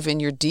motive in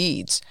your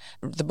deeds.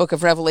 The book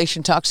of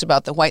Revelation talks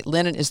about the white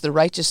linen is the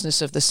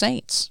righteousness of the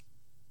saints.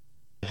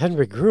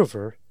 Henry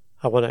Groover,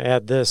 I want to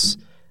add this.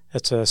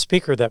 It's a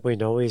speaker that we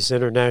know. He's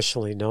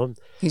internationally known.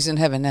 He's in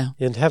heaven now.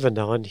 In heaven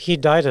now. And he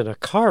died in a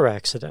car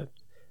accident.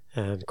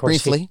 And of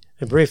course,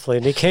 Briefly.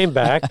 And he came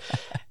back.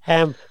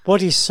 And what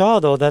he saw,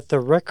 though, that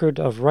the record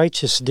of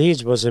righteous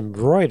deeds was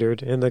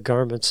embroidered in the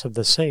garments of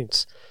the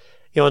saints.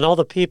 And all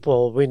the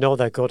people we know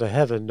that go to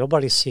heaven,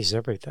 nobody sees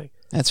everything.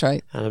 That's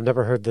right. And I've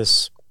never heard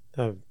this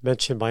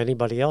mentioned by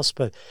anybody else,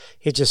 but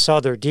he just saw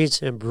their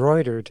deeds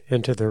embroidered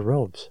into their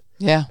robes.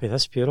 Yeah. I mean,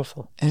 that's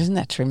beautiful. Isn't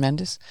that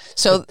tremendous?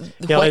 So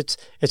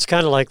it's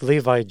kind of like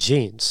Levi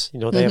jeans.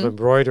 They have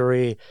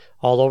embroidery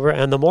all over.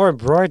 And the more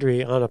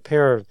embroidery on a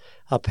pair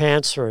of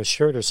pants or a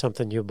shirt or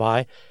something you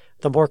buy,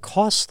 the more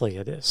costly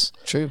it is.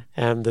 True.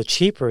 And the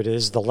cheaper it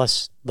is, the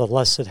less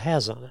it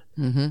has on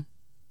it.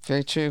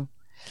 Very true.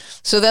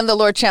 So then the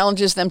Lord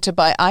challenges them to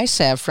buy eye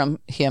salve from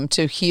him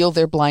to heal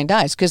their blind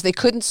eyes, because they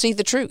couldn't see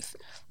the truth.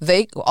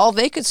 All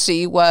they could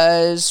see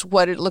was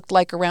what it looked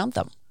like around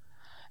them.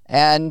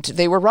 And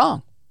they were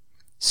wrong.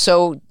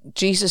 So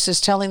Jesus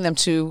is telling them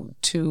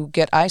to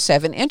get eye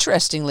salve. And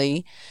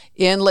interestingly,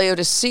 in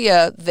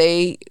Laodicea,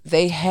 they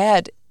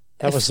had...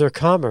 That was their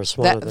commerce.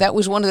 That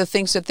was one of the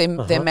things that they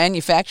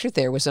manufactured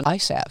there, was an eye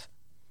salve.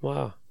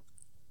 Wow.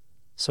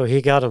 So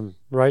he got them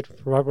right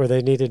where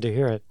they needed to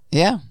hear it.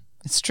 Yeah,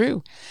 it's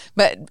true.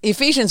 But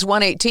Ephesians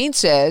 1:18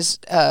 says,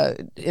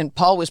 and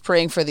Paul was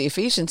praying for the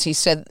Ephesians, he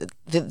said,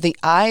 the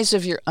eyes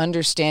of your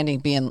understanding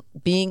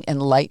being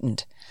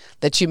enlightened,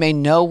 that you may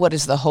know what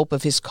is the hope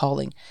of his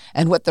calling,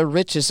 and what the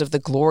riches of the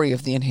glory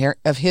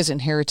of his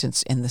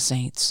inheritance in the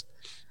saints.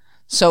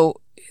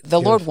 So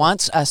the Lord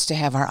wants us to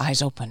have our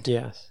eyes opened.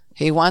 Yes.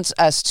 He wants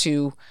us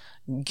to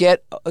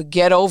get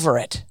over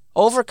it,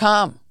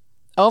 overcome.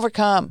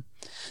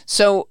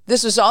 So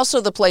this is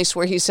also the place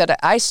where he said,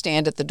 I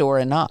stand at the door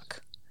and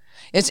knock.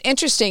 It's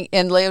interesting,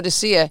 in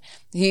Laodicea,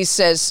 he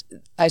says,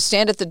 I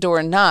stand at the door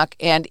and knock.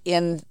 And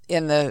in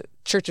the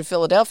Church of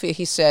Philadelphia,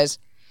 he says,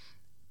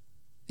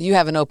 you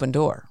have an open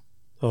door.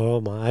 Oh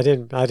my! I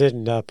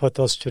didn't put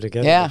those two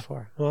together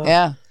before. Wow.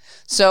 Yeah.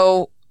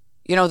 So,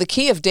 the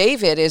key of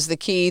David is the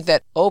key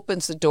that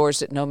opens the doors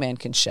that no man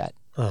can shut,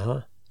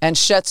 and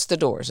shuts the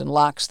doors and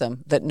locks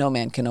them that no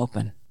man can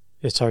open.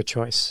 It's our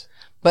choice.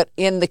 But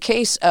in the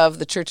case of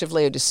the Church of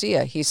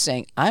Laodicea, he's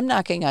saying, I'm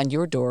knocking on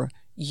your door.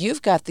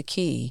 You've got the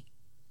key.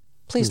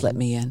 Please let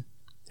me in.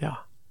 Yeah.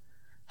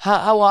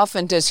 How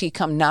often does he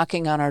come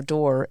knocking on our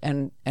door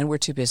and we're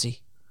too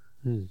busy?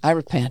 I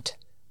repent.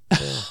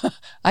 Yeah.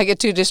 I get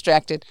too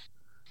distracted.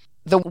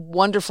 The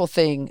wonderful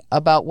thing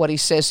about what he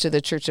says to the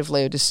Church of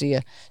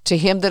Laodicea, to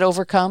him that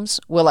overcomes,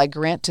 will I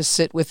grant to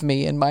sit with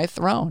me in my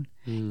throne,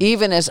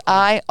 even as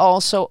I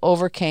also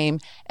overcame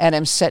and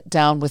am set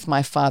down with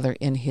my Father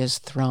in his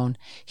throne.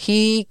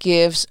 He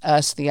gives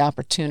us the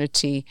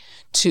opportunity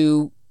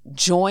to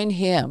join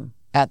him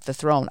at the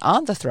throne,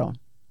 on the throne,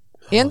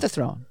 in the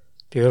throne.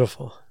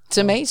 Beautiful. It's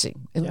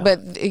amazing. Yeah.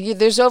 But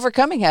there's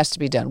overcoming has to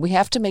be done. We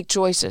have to make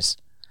choices.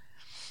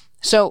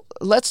 So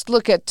let's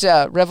look at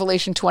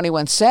Revelation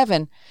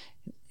 21:7.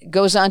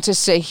 Goes on to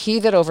say, he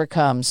that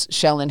overcomes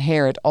shall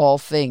inherit all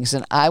things,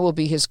 and I will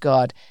be his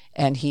God,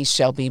 and he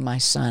shall be my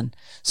son.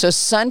 So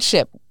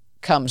sonship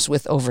comes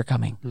with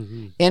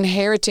overcoming.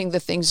 Inheriting the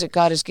things that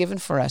God has given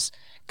for us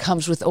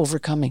comes with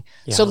overcoming.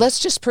 Yeah. So let's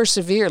just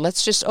persevere.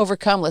 Let's just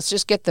overcome. Let's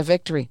just get the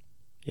victory.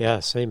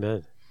 Yes,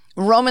 amen.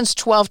 Romans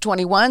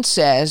 12:21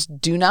 says,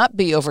 do not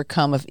be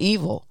overcome of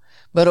evil,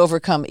 but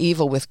overcome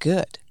evil with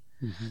good.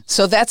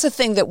 So that's a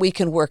thing that we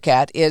can work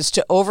at, is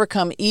to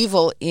overcome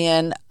evil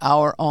in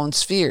our own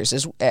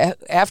spheres.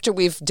 After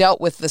we've dealt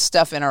with the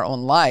stuff in our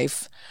own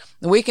life,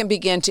 we can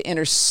begin to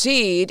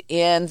intercede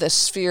in the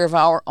sphere of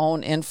our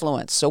own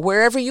influence. So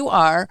wherever you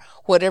are,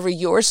 whatever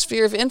your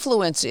sphere of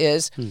influence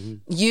is,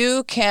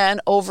 you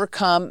can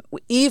overcome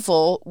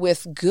evil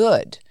with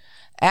good.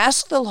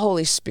 Ask the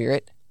Holy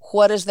Spirit,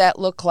 what does that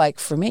look like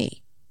for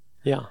me?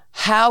 Yeah.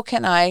 How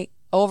can I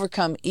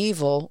overcome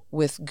evil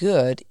with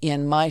good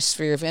in my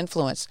sphere of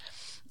influence?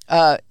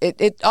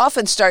 It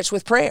often starts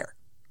with prayer.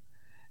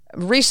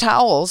 Rees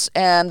Howells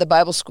and the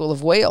Bible School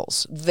of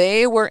Wales,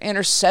 they were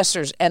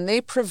intercessors and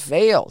they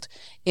prevailed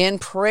in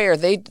prayer.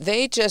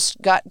 They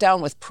just got down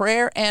with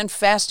prayer and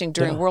fasting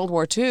during World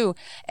War II,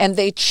 and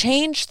they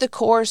changed the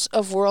course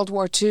of World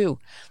War II.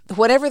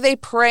 Whatever they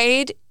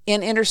prayed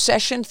in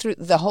intercession, through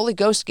the Holy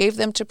Ghost gave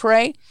them to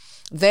pray,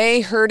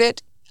 they heard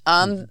it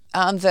on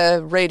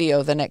the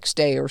radio the next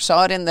day, or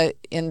saw it in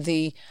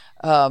the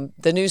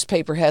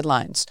newspaper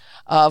headlines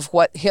of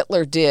what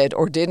Hitler did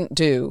or didn't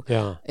do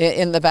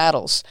in the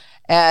battles.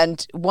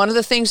 And one of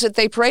the things that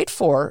they prayed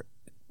for,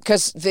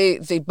 because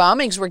the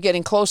bombings were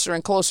getting closer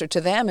and closer to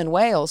them in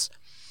Wales,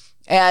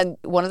 and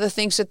one of the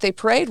things that they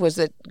prayed was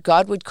that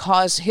God would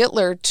cause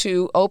Hitler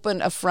to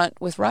open a front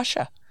with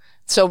Russia.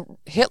 So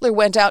Hitler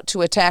went out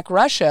to attack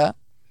Russia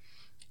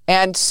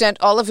and sent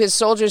all of his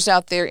soldiers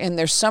out there in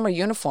their summer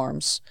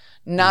uniforms,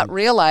 not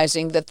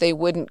realizing that they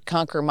wouldn't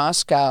conquer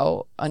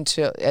Moscow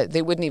until,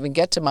 they wouldn't even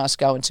get to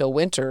Moscow until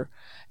winter,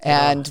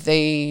 and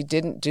they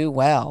didn't do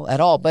well at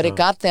all. But it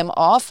got them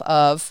off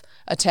of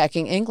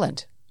attacking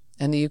England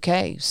and the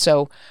UK.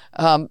 So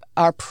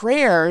our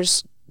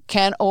prayers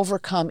can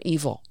overcome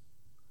evil.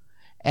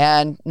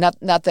 And not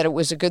that it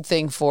was a good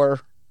thing for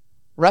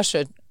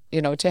Russia,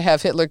 to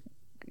have Hitler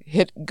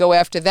go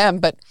after them,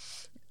 but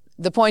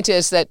the point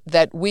is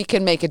that we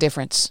can make a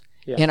difference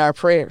in our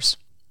prayers.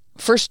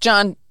 1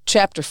 John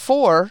chapter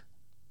 4,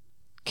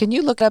 can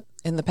you look up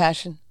in the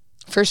Passion?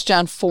 1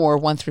 John 4,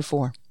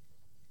 1-4.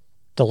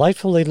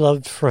 Delightfully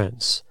loved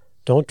friends,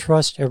 don't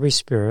trust every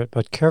spirit,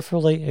 but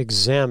carefully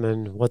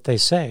examine what they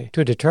say,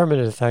 to determine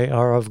if they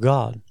are of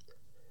God,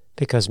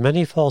 because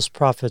many false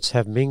prophets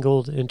have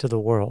mingled into the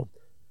world.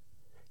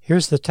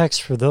 Here's the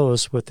text for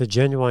those with the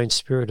genuine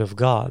Spirit of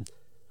God.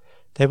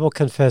 They will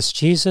confess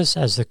Jesus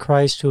as the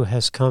Christ who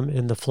has come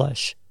in the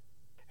flesh.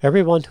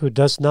 Everyone who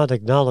does not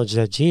acknowledge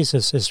that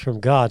Jesus is from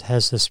God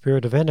has the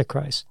spirit of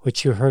Antichrist,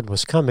 which you heard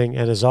was coming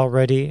and is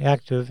already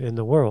active in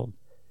the world.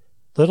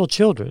 Little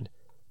children,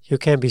 you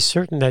can be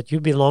certain that you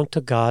belong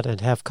to God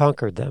and have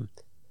conquered them.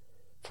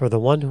 For the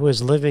one who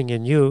is living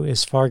in you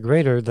is far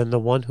greater than the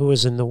one who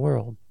is in the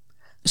world.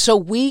 So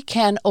we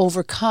can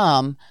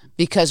overcome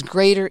because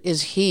greater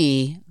is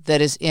he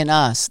that is in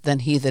us than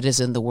he that is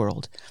in the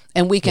world.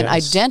 And we can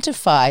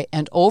identify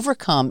and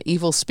overcome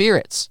evil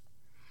spirits.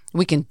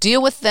 We can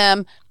deal with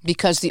them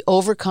because the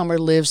overcomer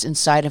lives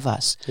inside of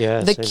us.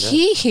 Yes, the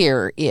key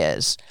here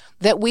is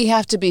that we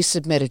have to be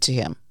submitted to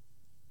him.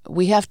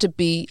 We have to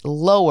be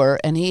lower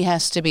and he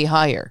has to be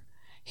higher.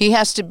 He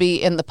has to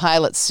be in the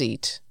pilot's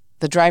seat,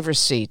 the driver's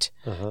seat,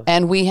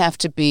 and we have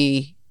to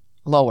be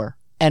lower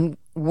and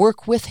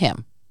work with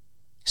him.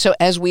 So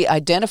as we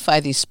identify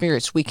these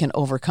spirits, we can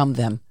overcome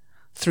them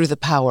through the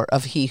power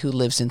of he who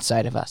lives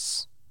inside of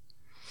us.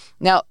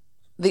 Now,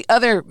 the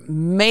other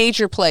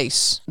major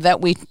place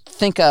that we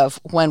think of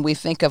when we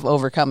think of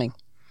overcoming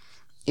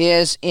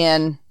is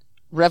in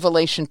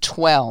Revelation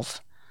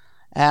 12.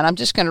 And I'm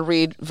just going to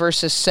read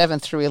verses 7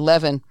 through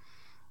 11.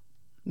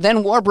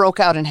 Then war broke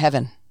out in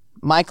heaven.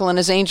 Michael and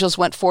his angels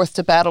went forth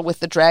to battle with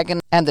the dragon,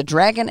 and the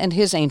dragon and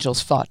his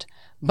angels fought.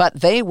 But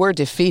they were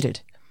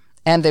defeated,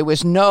 and there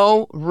was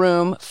no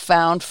room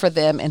found for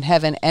them in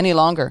heaven any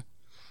longer.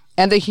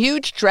 And the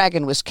huge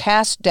dragon was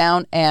cast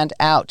down and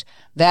out,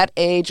 that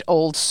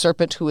age-old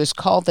serpent who is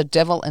called the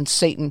devil and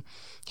Satan,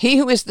 he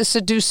who is the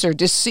seducer,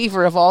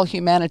 deceiver of all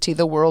humanity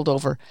the world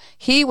over.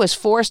 He was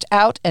forced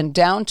out and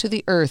down to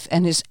the earth,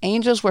 and his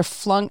angels were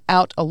flung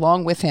out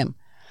along with him.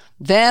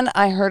 Then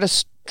I heard a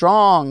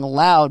strong,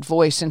 loud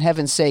voice in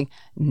heaven saying,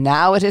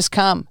 Now it has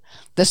come,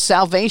 the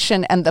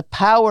salvation and the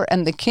power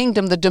and the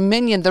kingdom, the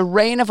dominion, the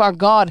reign of our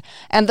God,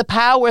 and the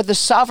power, the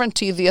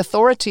sovereignty, the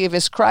authority of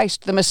his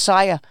Christ, the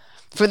Messiah.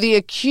 For the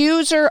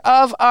accuser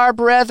of our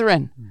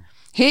brethren,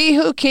 he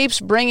who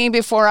keeps bringing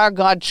before our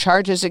God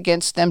charges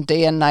against them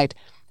day and night,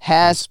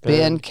 has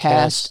been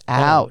cast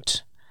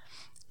out.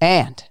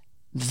 And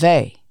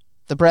they,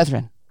 the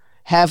brethren,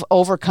 have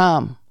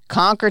overcome,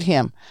 conquered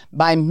him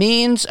by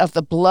means of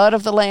the blood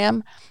of the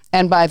Lamb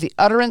and by the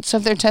utterance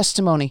of their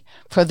testimony,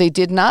 for they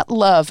did not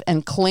love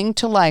and cling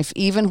to life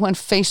even when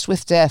faced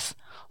with death,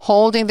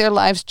 holding their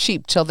lives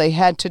cheap till they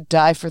had to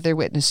die for their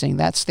witnessing.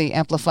 That's the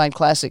Amplified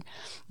Classic.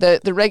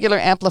 The regular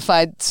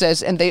Amplified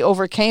says, and they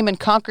overcame and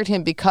conquered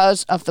him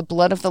because of the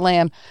blood of the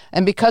Lamb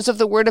and because of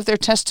the word of their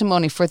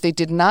testimony, for they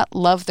did not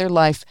love their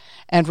life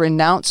and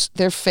renounce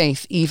their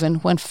faith even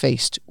when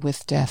faced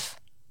with death.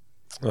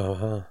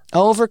 Uh-huh.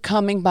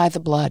 Overcoming by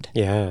the blood.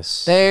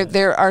 Yes.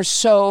 There are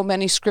so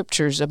many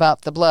scriptures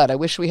about the blood. I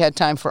wish we had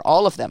time for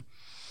all of them.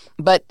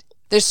 But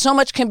there's so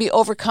much can be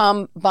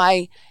overcome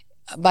by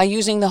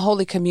using the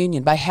Holy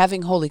Communion, by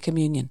having Holy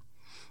Communion.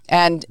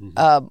 And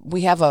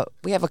we have a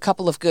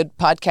couple of good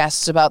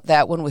podcasts about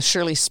that, one with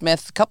Shirley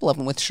Smith, a couple of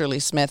them with Shirley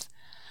Smith.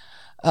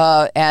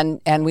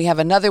 And we have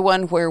another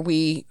one where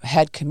we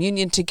had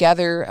communion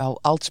together.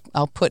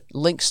 I'll put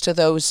links to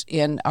those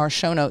in our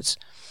show notes.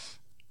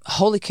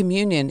 Holy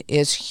Communion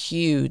is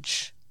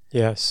huge.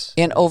 Yes.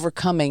 In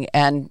overcoming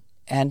and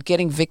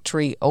getting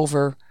victory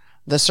over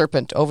the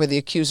serpent, over the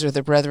accuser of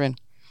the brethren.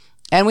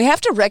 And we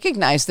have to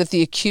recognize that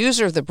the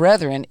accuser of the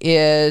brethren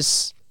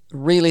is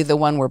really the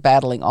one we're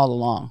battling all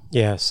along.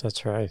 Yes,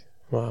 that's right.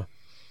 Wow.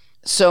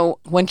 So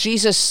when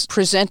Jesus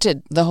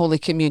presented the Holy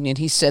Communion,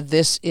 he said,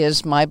 "This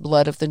is my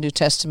blood of the New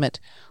Testament,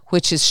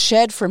 which is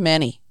shed for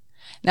many."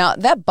 Now,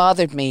 that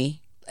bothered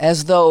me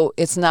as though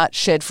it's not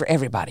shed for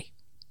everybody,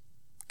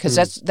 because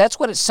that's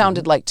what it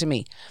sounded like to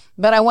me.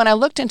 But when I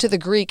looked into the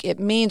Greek, it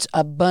means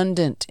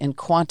abundant in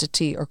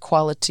quantity or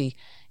quality,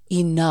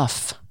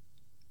 enough.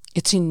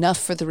 It's enough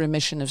for the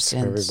remission of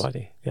sins. For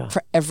everybody, yeah.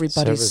 For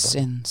everybody's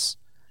sins.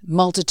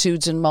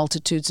 Multitudes and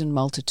multitudes and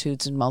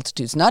multitudes and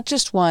multitudes. Not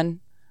just one,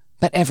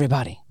 but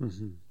everybody.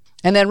 Mm-hmm.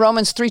 And then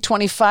Romans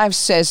 3:25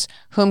 says,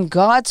 whom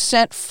God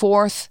sent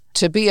forth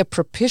to be a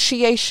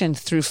propitiation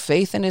through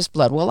faith in his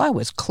blood. Well, I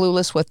was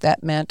clueless what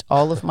that meant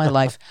all of my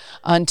life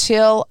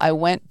until I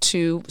went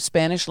to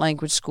Spanish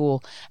language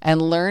school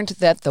and learned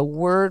that the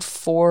word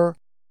for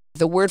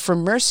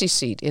mercy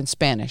seat in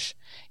Spanish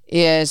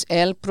is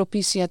el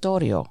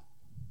propiciatorio.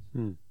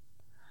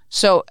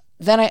 So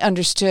then I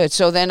understood.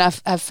 So then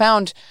I've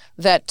found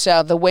that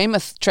the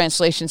Weymouth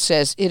translation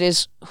says it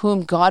is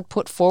whom God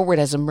put forward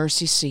as a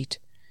mercy seat.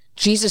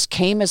 Jesus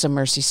came as a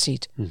mercy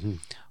seat,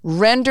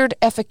 rendered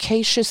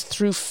efficacious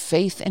through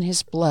faith in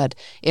his blood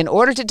in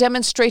order to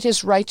demonstrate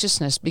his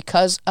righteousness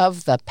because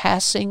of the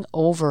passing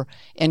over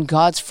in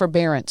God's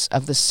forbearance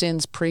of the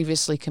sins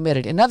previously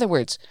committed. In other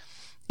words,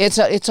 it's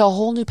a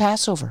whole new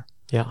Passover.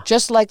 Yeah.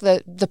 Just like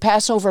the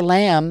Passover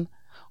lamb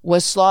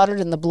was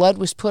slaughtered and the blood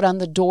was put on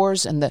the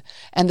doors and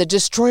the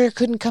destroyer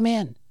couldn't come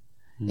in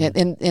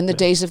the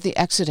days of the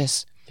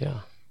Exodus. Yeah.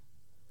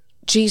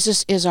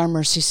 Jesus is our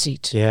mercy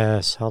seat.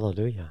 Yes,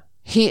 hallelujah.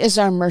 He is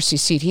our mercy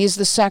seat. He is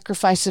the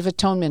sacrifice of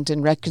atonement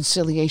and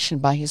reconciliation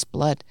by his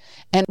blood.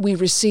 And we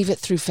receive it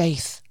through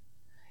faith.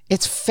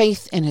 It's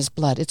faith in his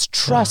blood. It's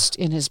trust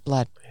in his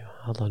blood. Yeah,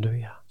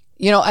 hallelujah.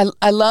 You know,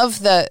 I love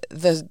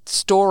the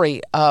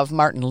story of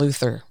Martin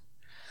Luther,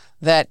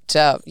 that,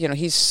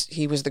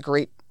 he was the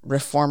great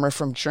reformer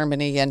from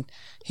Germany, and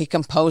he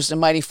composed A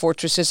Mighty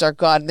Fortress Is Our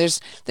God.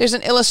 There's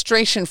an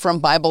illustration from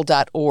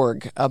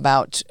Bible.org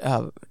about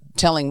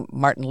telling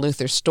Martin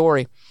Luther's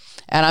story,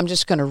 and I'm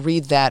just going to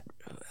read that.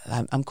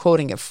 I'm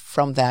quoting it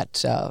from that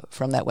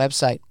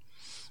website.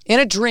 In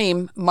a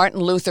dream,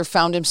 Martin Luther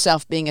found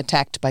himself being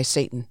attacked by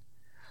Satan.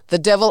 The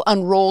devil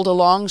unrolled a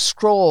long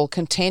scroll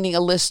containing a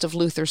list of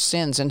Luther's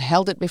sins and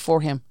held it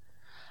before him.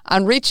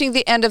 On reaching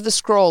the end of the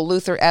scroll,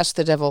 Luther asked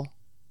the devil,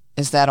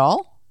 "Is that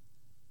all?"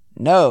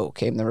 "No,"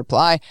 came the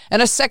reply,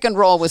 and a second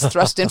roll was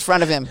thrust in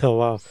front of him. Oh,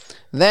 wow.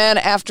 Then,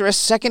 after a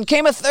second,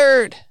 came a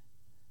third.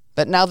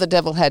 But now the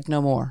devil had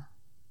no more.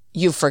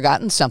 "You've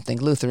forgotten something,"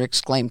 Luther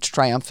exclaimed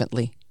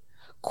triumphantly.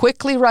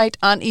 "Quickly write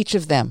on each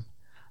of them,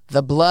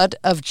 the blood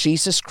of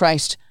Jesus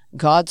Christ,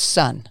 God's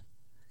Son,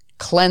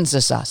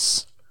 cleanses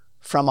us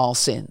from all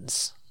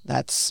sins.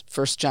 That's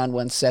 1 John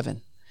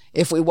 1:7.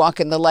 If we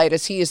walk in the light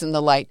as he is in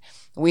the light,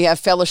 we have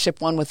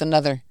fellowship one with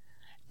another,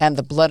 and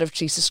the blood of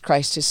Jesus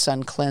Christ, his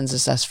Son,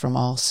 cleanses us from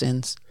all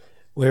sins.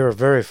 We were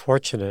very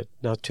fortunate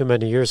not too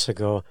many years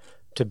ago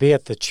to be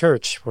at the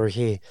church where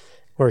he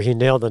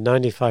nailed the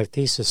 95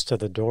 Theses to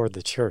the door of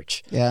the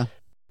church. Yeah.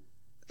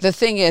 The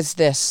thing is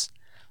this,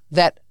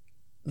 that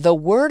the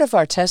word of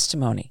our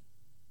testimony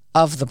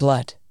of the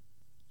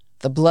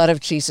blood of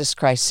Jesus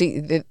Christ,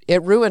 see,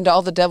 it ruined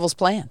all the devil's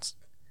plans.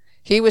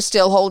 He was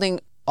still holding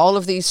all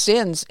of these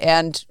sins,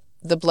 and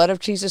the blood of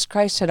Jesus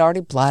Christ had already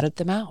blotted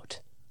them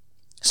out.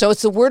 So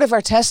it's the word of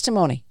our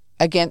testimony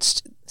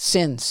against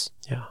sins.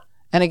 Yeah.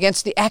 And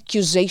against the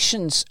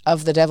accusations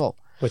of the devil.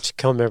 Which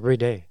come every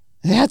day.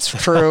 That's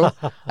true.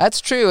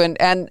 That's true.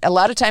 And a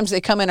lot of times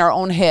they come in our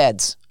own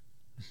heads.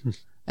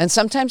 And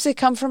sometimes they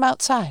come from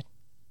outside.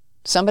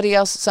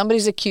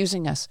 Somebody's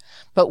accusing us.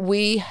 But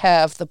we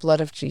have the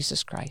blood of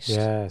Jesus Christ.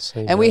 Yes.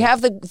 Amen. And we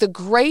have the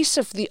grace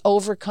of the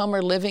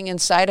overcomer living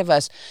inside of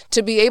us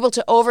to be able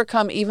to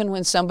overcome even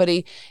when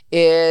somebody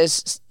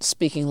is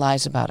speaking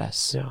lies about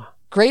us. Yeah.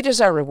 Great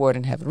is our reward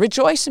in heaven.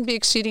 Rejoice and be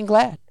exceeding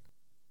glad.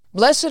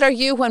 Blessed are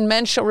you when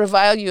men shall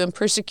revile you and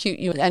persecute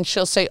you and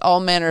shall say all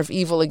manner of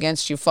evil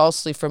against you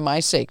falsely for my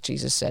sake,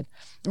 Jesus said.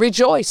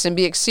 Rejoice and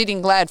be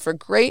exceeding glad, for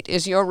great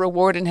is your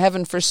reward in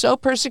heaven, for so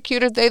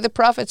persecuted they the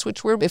prophets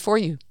which were before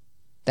you.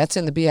 That's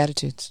in the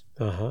Beatitudes.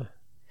 Uh-huh.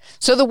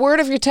 So the word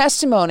of your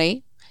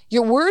testimony,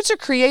 your words are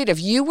creative.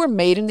 You were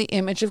made in the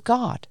image of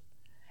God.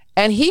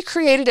 And he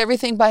created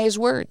everything by his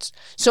words.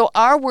 So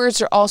our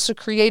words are also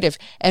creative.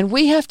 And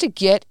we have to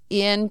get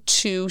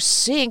into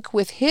sync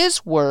with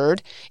his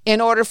word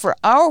in order for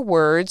our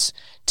words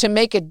to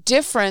make a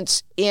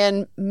difference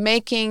in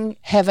making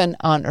heaven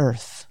on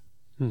earth.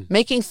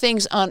 Making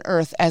things on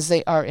earth as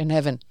they are in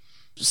heaven.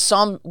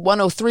 Psalm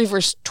 103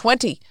 verse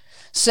 20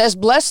 says,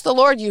 Bless the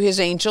Lord, you his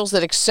angels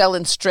that excel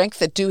in strength,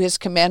 that do his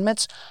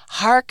commandments,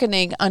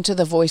 hearkening unto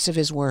the voice of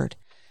his word.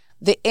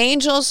 The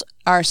angels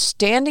are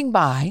standing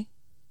by,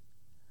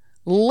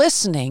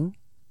 listening,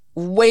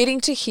 waiting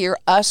to hear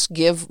us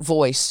give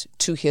voice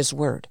to his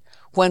word.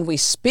 When we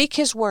speak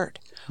his word,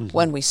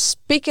 when we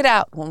speak it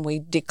out, when we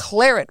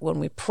declare it, when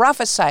we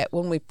prophesy it,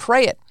 when we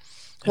pray it,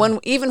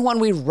 even when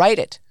we write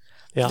it,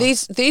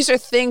 these are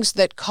things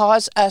that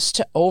cause us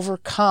to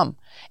overcome.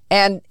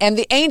 And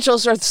the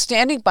angels are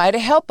standing by to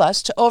help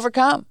us to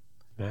overcome.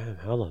 Man,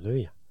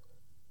 hallelujah.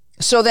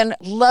 So then,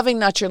 loving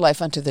not your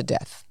life unto the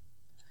death.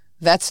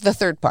 That's the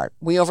third part.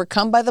 We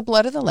overcome by the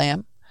blood of the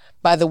Lamb,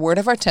 by the word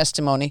of our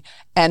testimony,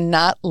 and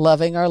not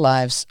loving our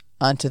lives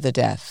unto the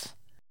death.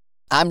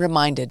 I'm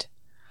reminded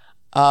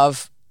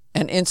of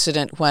an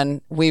incident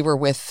when we were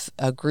with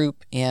a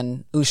group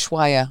in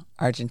Ushuaia,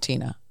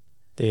 Argentina.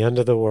 The end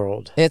of the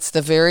world. It's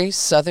the very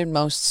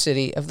southernmost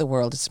city of the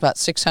world. It's about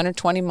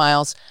 620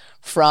 miles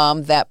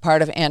from that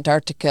part of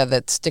Antarctica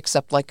that sticks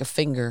up like a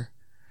finger.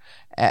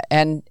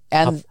 And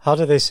how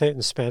do they say it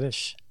in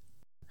Spanish?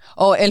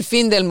 Oh, el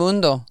fin del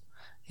mundo.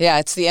 Yeah,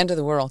 it's the end of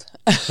the world.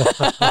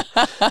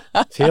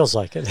 Feels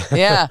like it.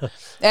 Yeah.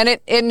 And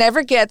it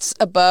never gets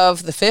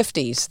above the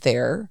 50s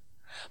there.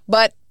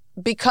 But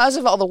because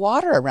of all the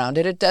water around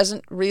it, it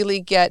doesn't really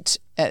get,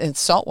 it's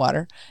salt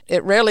water.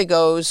 It rarely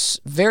goes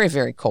very,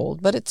 very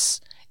cold, but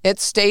it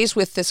stays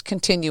with this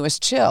continuous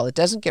chill. It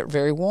doesn't get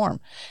very warm.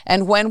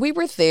 And when we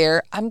were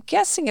there, I'm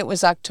guessing it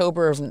was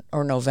October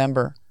or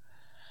November.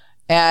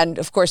 And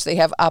of course, they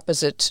have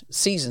opposite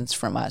seasons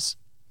from us.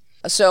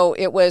 So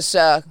it was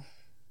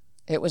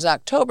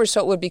October,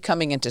 so it would be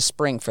coming into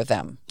spring for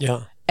them.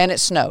 Yeah. And it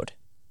snowed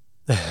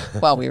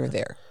while we were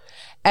there.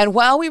 And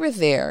while we were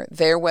there,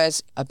 there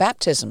was a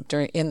baptism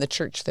in the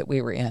church that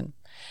we were in.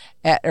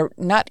 Or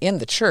not in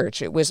the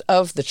church, it was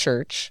of the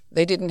church.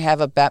 They didn't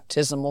have a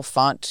baptismal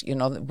font,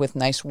 with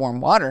nice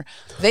warm water.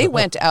 They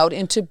went out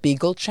into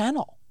Beagle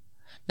Channel.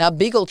 Now,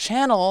 Beagle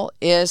Channel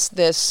is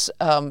this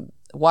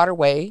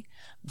waterway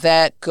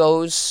that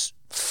goes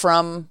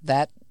from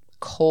that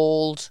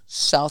cold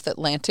South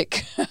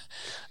Atlantic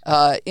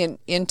in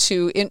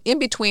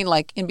between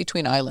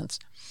islands.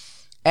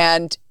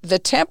 And the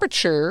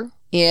temperature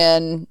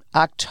in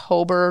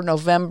October,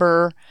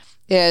 November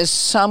is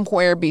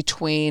somewhere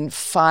between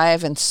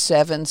 5 and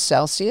 7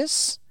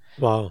 Celsius.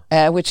 Wow.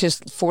 Which is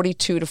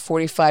 42 to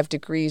 45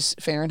 degrees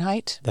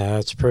Fahrenheit.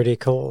 That's pretty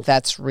cold.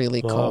 That's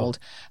really cold.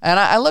 And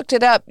I looked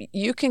it up.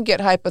 You can get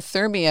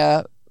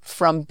hypothermia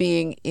from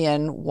being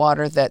in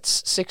water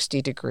that's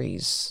 60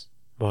 degrees.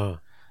 Wow.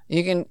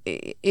 You can,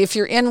 if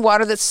you're in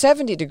water that's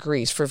 70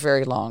 degrees for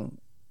very long,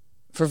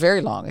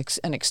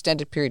 an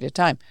extended period of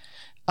time,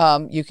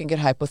 you can get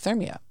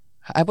hypothermia.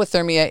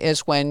 Hypothermia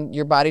is when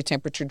your body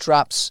temperature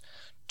drops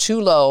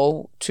too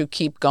low to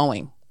keep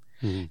going.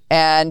 Mm-hmm.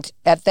 And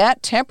at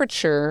that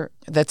temperature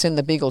that's in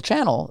the Beagle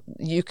Channel,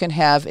 you can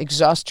have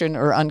exhaustion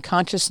or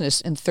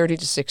unconsciousness in 30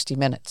 to 60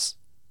 minutes.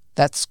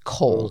 That's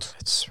cold.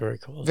 It's very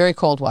cold. Very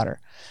cold water.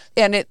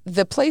 And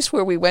the place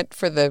where we went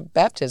for the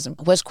baptism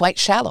was quite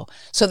shallow.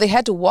 So they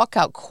had to walk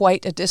out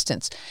quite a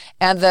distance.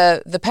 And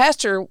the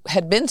pastor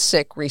had been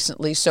sick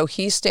recently, so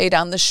he stayed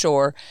on the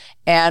shore,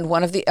 and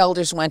one of the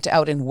elders went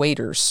out in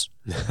waders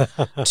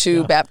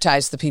to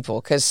baptize the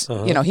people because,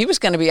 he was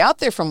going to be out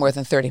there for more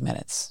than 30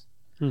 minutes.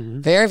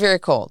 Mm-hmm. Very, very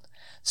cold.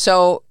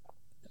 So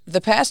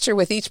the pastor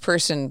with each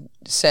person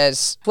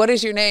says, "What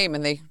is your name?"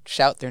 And they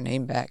shout their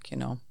name back,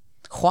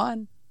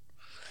 Juan.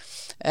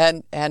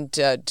 And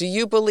do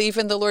you believe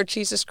in the Lord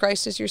Jesus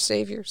Christ as your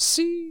Savior?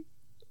 Sí.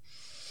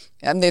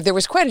 And there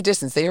was quite a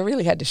distance. They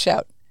really had to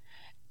shout.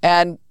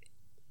 And,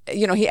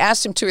 he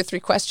asked him 2 or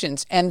 3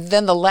 questions. And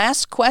then the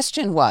last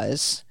question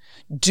was,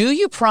 do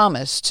you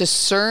promise to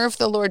serve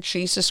the Lord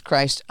Jesus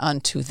Christ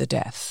unto the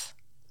death?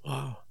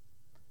 Wow.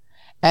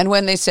 And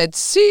when they said,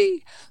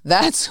 "See,"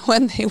 that's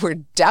when they were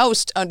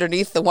doused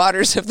underneath the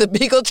waters of the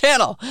Beagle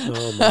Channel.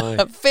 Oh,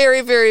 my.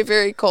 Very, very,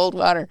 very cold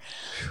water.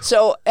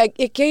 So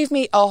it gave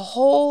me a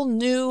whole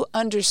new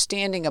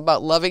understanding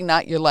about loving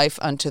not your life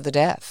unto the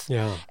death.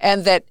 Yeah.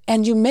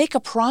 And you make a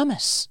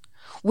promise.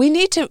 We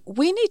need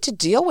to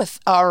deal with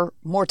our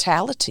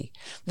mortality,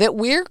 that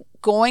we're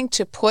going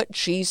to put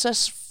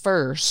Jesus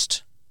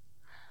first,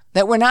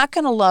 that we're not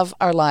going to love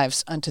our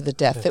lives unto the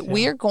death, that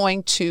we are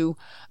going to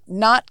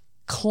not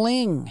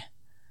cling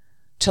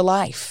to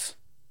life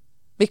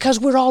because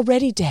we're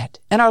already dead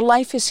and our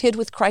life is hid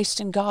with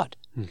Christ in God.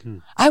 Mm-hmm.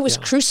 I was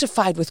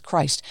crucified with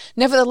Christ.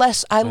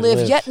 Nevertheless, I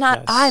live, yet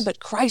not I, but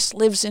Christ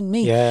lives in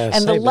me. Yes,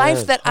 and the amen.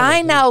 life that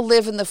I now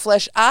live in the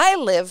flesh, I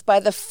live by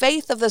the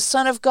faith of the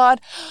Son of God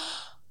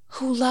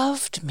who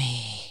loved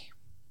me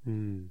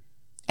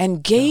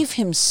and gave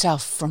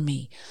himself for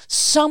me.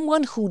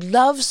 Someone who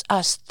loves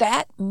us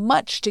that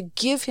much to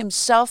give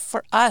himself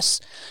for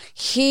us.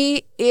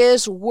 He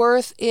is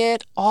worth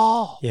it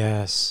all.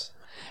 Yes.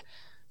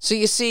 So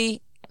you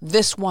see,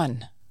 this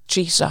one,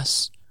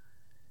 Jesus,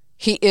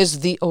 he is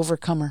the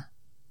overcomer.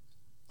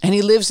 And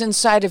he lives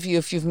inside of you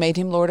if you've made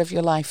him Lord of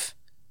your life.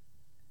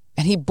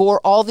 And he bore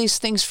all these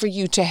things for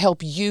you to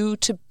help you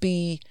to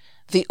be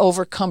the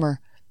overcomer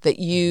that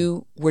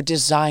you were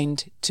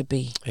designed to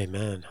be.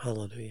 Amen.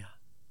 Hallelujah.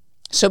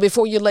 So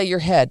before you lay your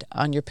head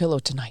on your pillow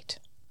tonight,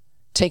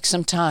 take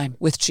some time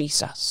with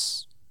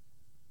Jesus.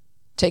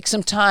 Take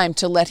some time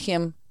to let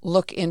him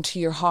look into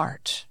your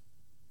heart.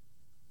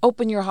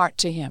 Open your heart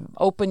to him.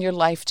 Open your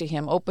life to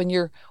him. Open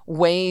your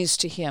ways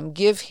to him.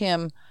 Give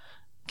him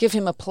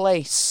a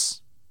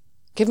place.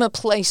 Give him a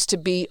place to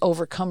be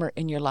overcomer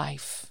in your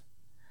life.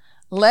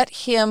 Let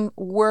him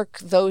work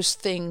those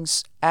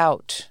things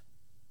out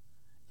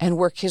and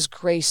work his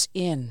grace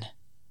in,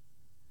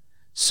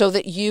 so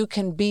that you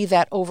can be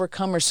that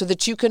overcomer, so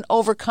that you can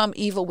overcome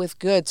evil with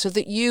good, so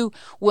that you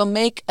will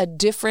make a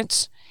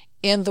difference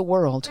in the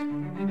world,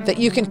 that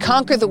you can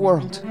conquer the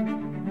world.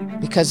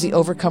 Because the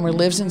overcomer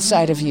lives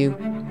inside of you,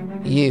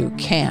 you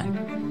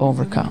can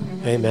overcome.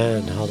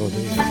 Amen.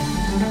 Hallelujah.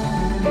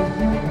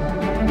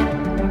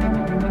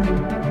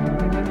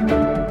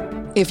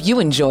 If you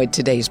enjoyed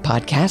today's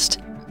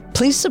podcast,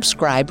 please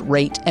subscribe,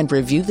 rate, and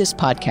review this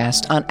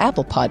podcast on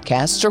Apple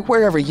Podcasts or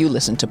wherever you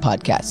listen to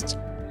podcasts.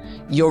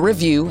 Your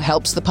review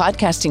helps the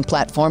podcasting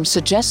platform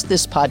suggest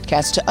this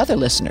podcast to other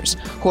listeners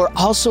who are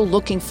also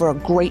looking for a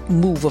great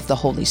move of the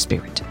Holy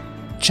Spirit.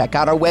 Check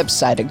out our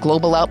website at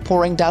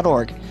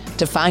globaloutpouring.org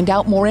to find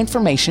out more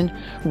information,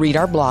 read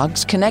our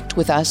blogs, connect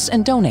with us,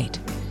 and donate.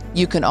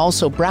 You can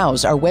also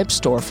browse our web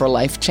store for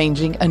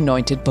life-changing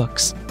anointed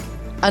books.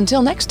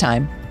 Until next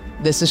time,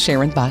 this is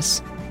Sharon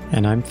Buss.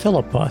 And I'm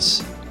Philip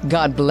Buss.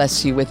 God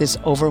bless you with his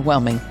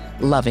overwhelming,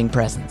 loving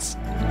presence.